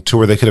reasoning to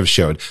where they could have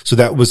showed. So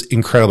that was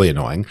incredibly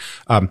annoying.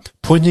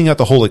 Pointing out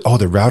the whole like, oh,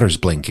 the router's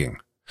blinking.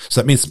 So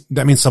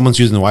that means someone's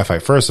using the Wi-Fi.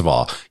 First of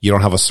all, you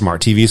don't have a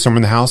smart TV somewhere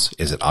in the house.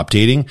 Is it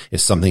updating?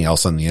 Is something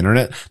else on the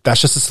internet?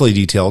 That's just a silly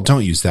detail.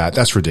 Don't use that.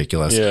 That's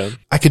ridiculous. Yeah.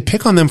 I could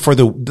pick on them for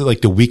the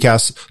weak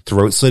ass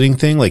throat slitting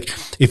thing. Like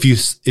if you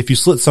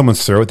slit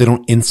someone's throat, they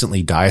don't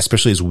instantly die,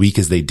 especially as weak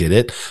as they did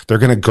it. They're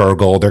going to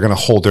gurgle. They're going to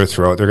hold their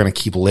throat. They're going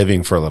to keep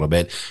living for a little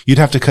bit. You'd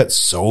have to cut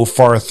so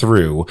far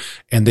through,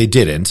 and they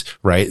didn't,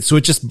 right? So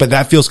but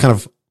that feels kind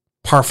of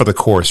par for the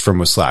course from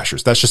with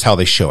slashers. That's just how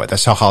they show it.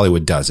 That's how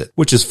Hollywood does it,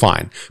 which is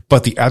fine.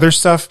 But the other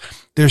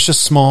stuff, there's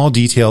just small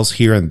details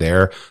here and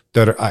there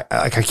that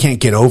I can't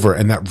get over.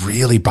 And that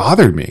really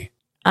bothered me.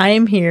 I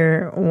am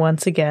here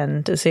once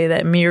again to say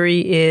that Miri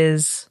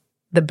is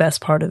the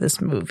best part of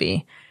this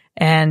movie.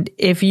 And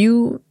if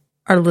you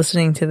are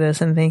listening to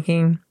this and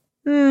thinking,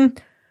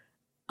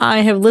 I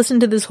have listened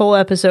to this whole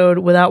episode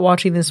without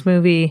watching this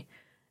movie,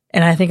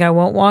 and I think I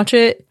won't watch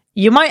it,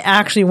 you might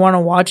actually want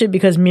to watch it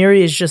because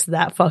Miri is just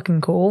that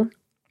fucking cool.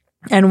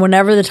 And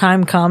whenever the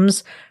time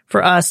comes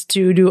for us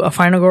to do a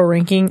final girl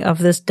ranking of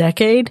this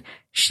decade,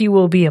 she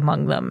will be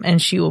among them and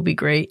she will be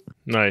great.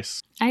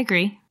 Nice. I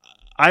agree.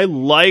 I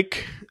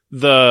like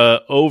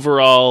the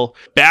overall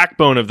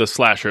backbone of the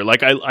slasher.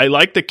 Like I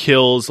like the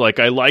kills, like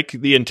I like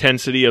the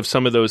intensity of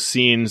some of those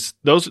scenes.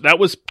 Those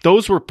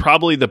were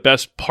probably the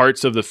best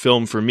parts of the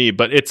film for me,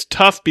 but it's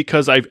tough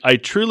because I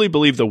truly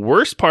believe the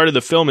worst part of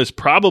the film is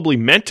probably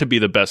meant to be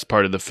the best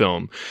part of the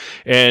film.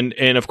 And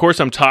of course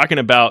I'm talking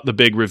about the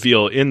big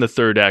reveal in the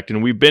third act,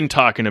 and we've been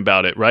talking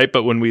about it, right?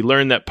 But when we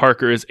learn that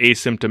Parker is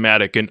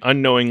asymptomatic and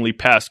unknowingly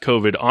passed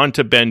COVID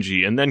onto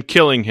Benji and then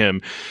killing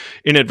him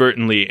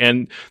inadvertently,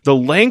 and the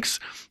lengths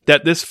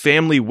that this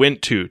family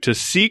went to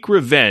seek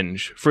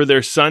revenge for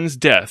their son's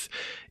death,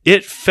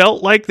 it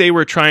felt like they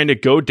were trying to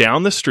go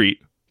down the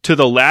street to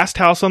the last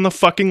house on the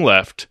fucking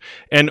left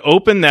and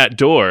open that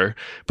door,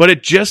 but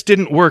it just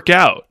didn't work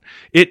out.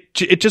 It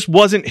just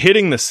wasn't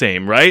hitting the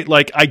same, right?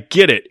 Like, I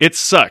get it. It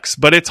sucks,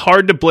 but it's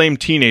hard to blame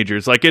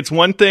teenagers. Like, it's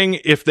one thing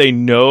if they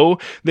know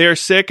they're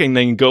sick and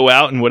they can go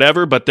out and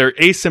whatever, but they're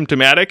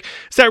asymptomatic.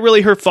 Is that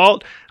really her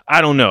fault? I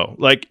don't know.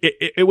 Like,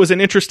 it was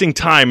an interesting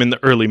time in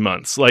the early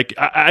months. Like,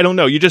 I don't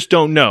know. You just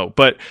don't know.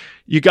 But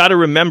you got to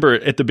remember,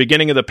 at the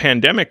beginning of the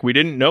pandemic, we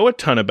didn't know a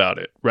ton about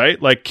it,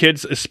 right? Like,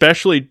 kids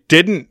especially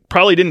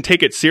probably didn't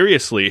take it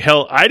seriously.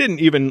 Hell, I didn't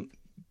even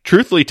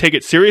truthfully take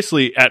it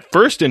seriously at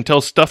first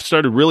until stuff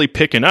started really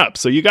picking up.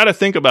 So you got to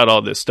think about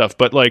all this stuff.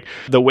 But like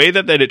the way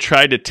that it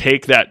tried to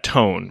take that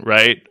tone,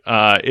 right?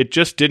 It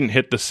just didn't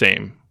hit the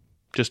same.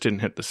 Just didn't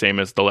hit the same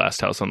as The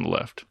Last House on the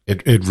Left.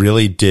 It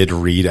really did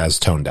read as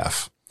tone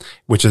deaf,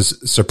 which is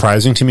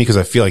surprising to me because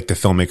I feel like the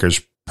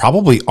filmmakers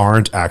probably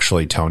aren't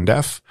actually tone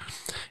deaf.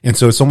 And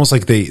so it's almost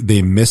like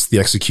they missed the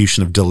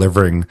execution of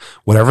delivering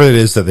whatever it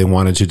is that they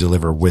wanted to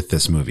deliver with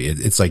this movie.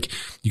 It's like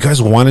you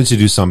guys wanted to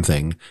do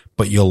something,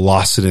 but you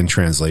lost it in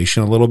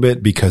translation a little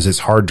bit because it's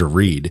hard to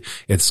read.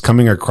 It's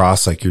coming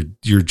across like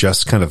you're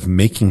just kind of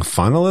making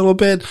fun a little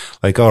bit.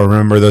 Like, oh,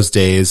 remember those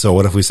days? Oh,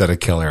 what if we said a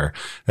killer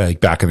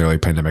like back in the early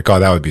pandemic? Oh,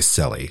 that would be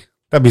silly.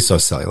 That'd be so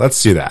silly.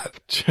 Let's do that.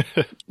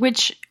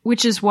 Which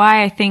is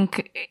why I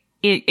think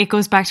it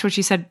goes back to what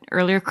you said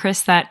earlier,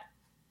 Chris, that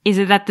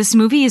this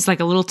movie is like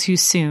a little too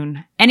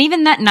soon. And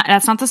even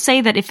that's not to say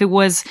that if it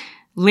was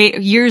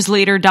years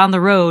later down the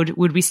road,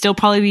 would we still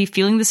probably be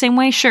feeling the same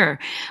way? Sure.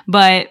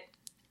 But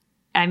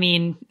I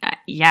mean,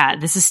 yeah,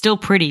 this is still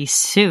pretty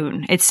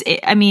soon.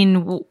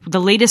 The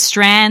latest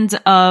strand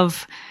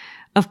of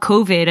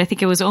COVID, I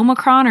think it was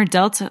Omicron or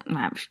Delta.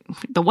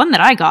 The one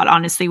that I got,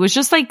 honestly, was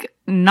just like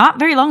not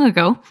very long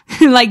ago,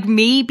 like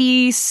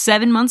maybe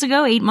 7 months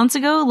ago, 8 months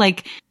ago.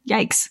 Like,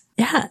 yikes.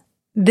 Yeah.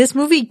 This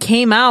movie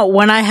came out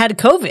when I had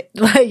COVID.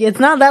 Like, it's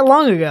not that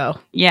long ago.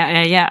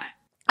 Yeah.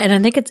 And I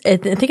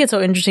think it's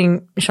so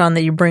interesting, Sean,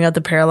 that you bring up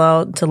the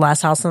parallel to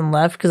Last House on the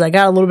Left, because I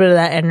got a little bit of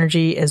that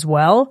energy as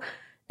well,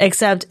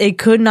 except it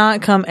could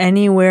not come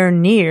anywhere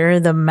near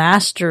the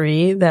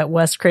mastery that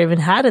Wes Craven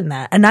had in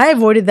that. And I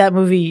avoided that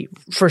movie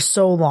for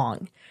so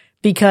long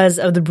because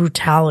of the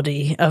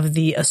brutality of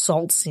the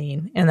assault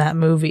scene in that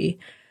movie.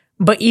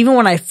 But even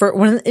when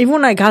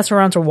I got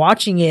around to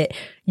watching it,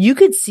 you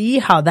could see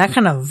how that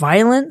kind of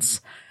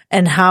violence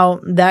and how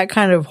that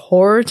kind of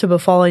horror to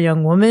befall a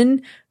young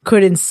woman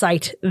could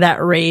incite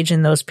that rage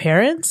in those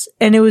parents.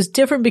 And it was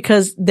different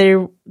because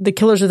the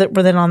killers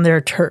were then on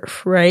their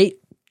turf, right?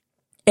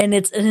 And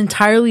it's an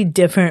entirely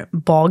different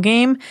ball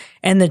game,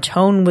 and the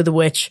tone with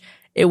which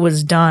it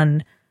was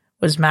done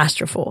was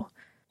masterful.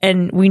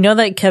 And we know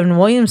that Kevin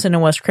Williamson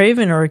and Wes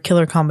Craven are a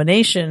killer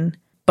combination,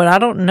 but I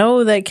don't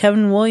know that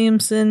Kevin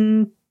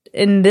Williamson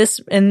in this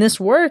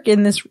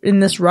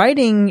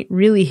writing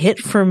really hit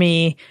for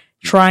me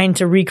trying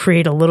to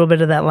recreate a little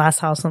bit of that Last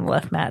House on the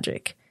Left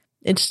magic.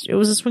 It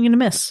was a swing and a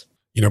miss.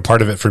 You know,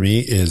 part of it for me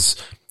is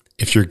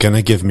if you're going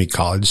to give me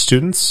college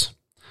students,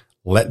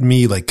 let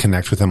me like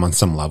connect with them on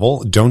some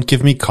level. Don't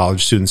give me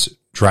college students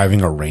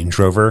driving a Range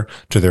Rover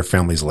to their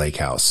family's lake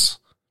house.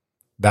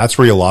 That's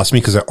where you lost me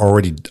because I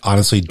already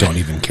honestly don't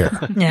even care.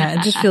 Yeah,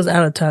 it just feels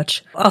out of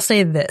touch. I'll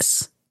say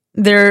this.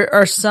 There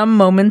are some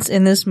moments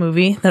in this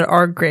movie that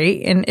are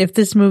great. And if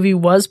this movie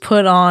was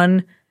put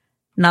on,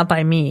 not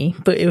by me,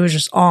 but it was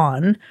just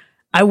on,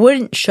 I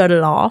wouldn't shut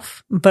it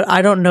off. But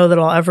I don't know that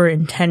I'll ever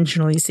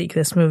intentionally seek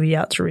this movie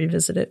out to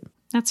revisit it.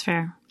 That's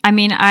fair. I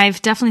mean,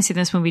 I've definitely seen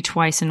this movie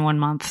twice in 1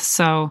 month,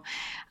 so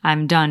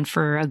I'm done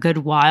for a good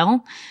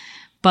while.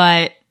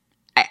 But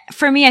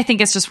for me, I think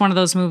it's just one of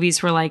those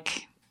movies where,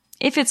 like,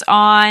 if it's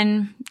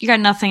on, you got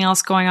nothing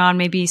else going on,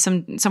 maybe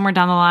somewhere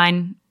down the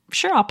line,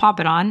 sure, I'll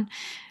pop it on.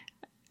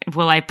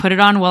 Will I put it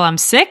on while I'm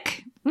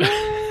sick?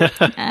 I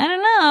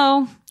don't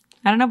know.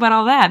 I don't know about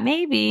all that.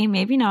 Maybe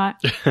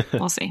not.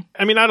 We'll see.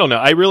 I mean, I don't know.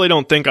 I really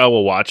don't think I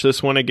will watch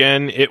this one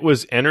again. It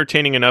was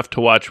entertaining enough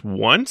to watch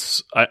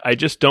once. I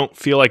just don't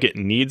feel like it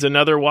needs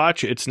another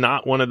watch. It's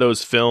not one of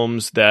those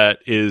films that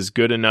is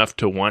good enough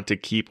to want to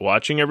keep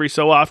watching every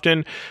so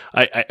often.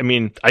 I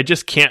mean, I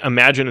just can't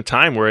imagine a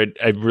time where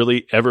I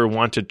really ever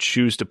want to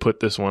choose to put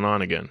this one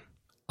on again.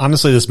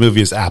 Honestly, this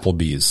movie is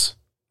Applebee's,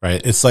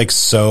 right? It's like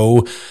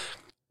so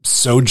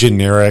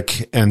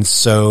generic and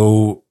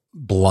so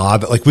blah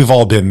that like we've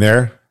all been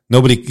there.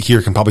 Nobody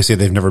here can probably say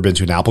they've never been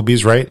to an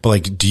Applebee's, right? But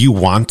like, do you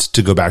want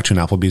to go back to an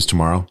Applebee's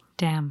tomorrow?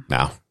 Damn.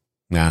 No.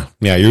 Nah.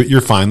 Yeah,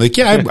 you're fine. Like,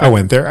 yeah, I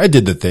went there. I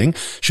did the thing.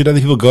 Should other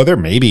people go there?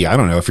 Maybe. I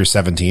don't know if you're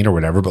 17 or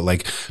whatever, but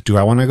like, do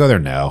I want to go there?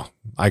 No.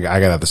 I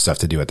got other stuff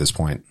to do at this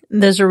point.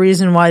 There's a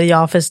reason why The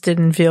Office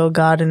didn't feel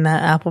God in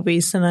that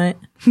Applebee's tonight.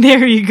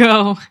 There you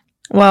go.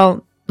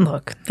 Well,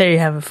 look, there you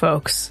have it,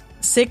 folks.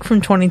 Sick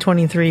from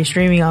 2023,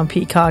 streaming on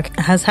Peacock,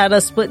 has had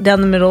us split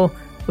down the middle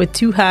with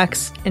 2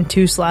 hacks and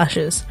 2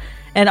 slashes.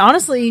 And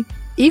honestly,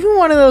 even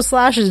one of those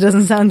slashes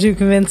doesn't sound too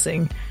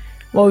convincing.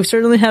 While we've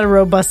certainly had a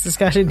robust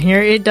discussion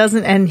here, it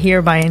doesn't end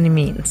here by any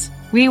means.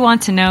 We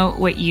want to know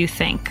what you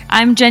think.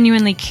 I'm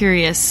genuinely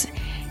curious.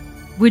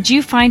 Would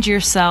you find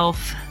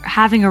yourself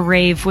having a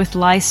rave with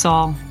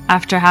Lysol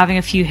after having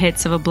a few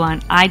hits of a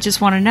blunt? I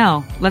just want to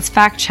know. Let's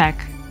fact check.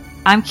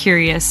 I'm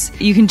curious.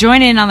 You can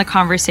join in on the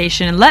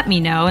conversation and let me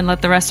know and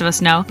let the rest of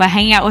us know by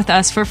hanging out with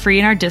us for free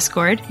in our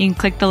Discord. You can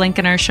click the link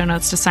in our show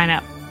notes to sign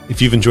up.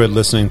 If you've enjoyed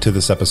listening to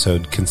this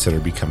episode, consider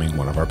becoming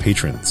one of our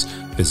patrons.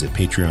 Visit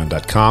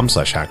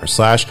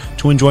patreon.com/hackerslash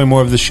to enjoy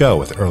more of the show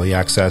with early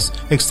access,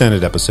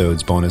 extended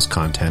episodes, bonus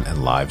content,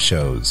 and live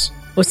shows.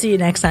 We'll see you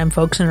next time,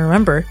 folks. And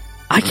remember,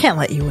 I can't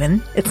let you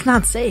in. It's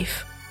not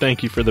safe.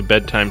 Thank you for the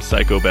bedtime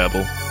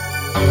psychobabble.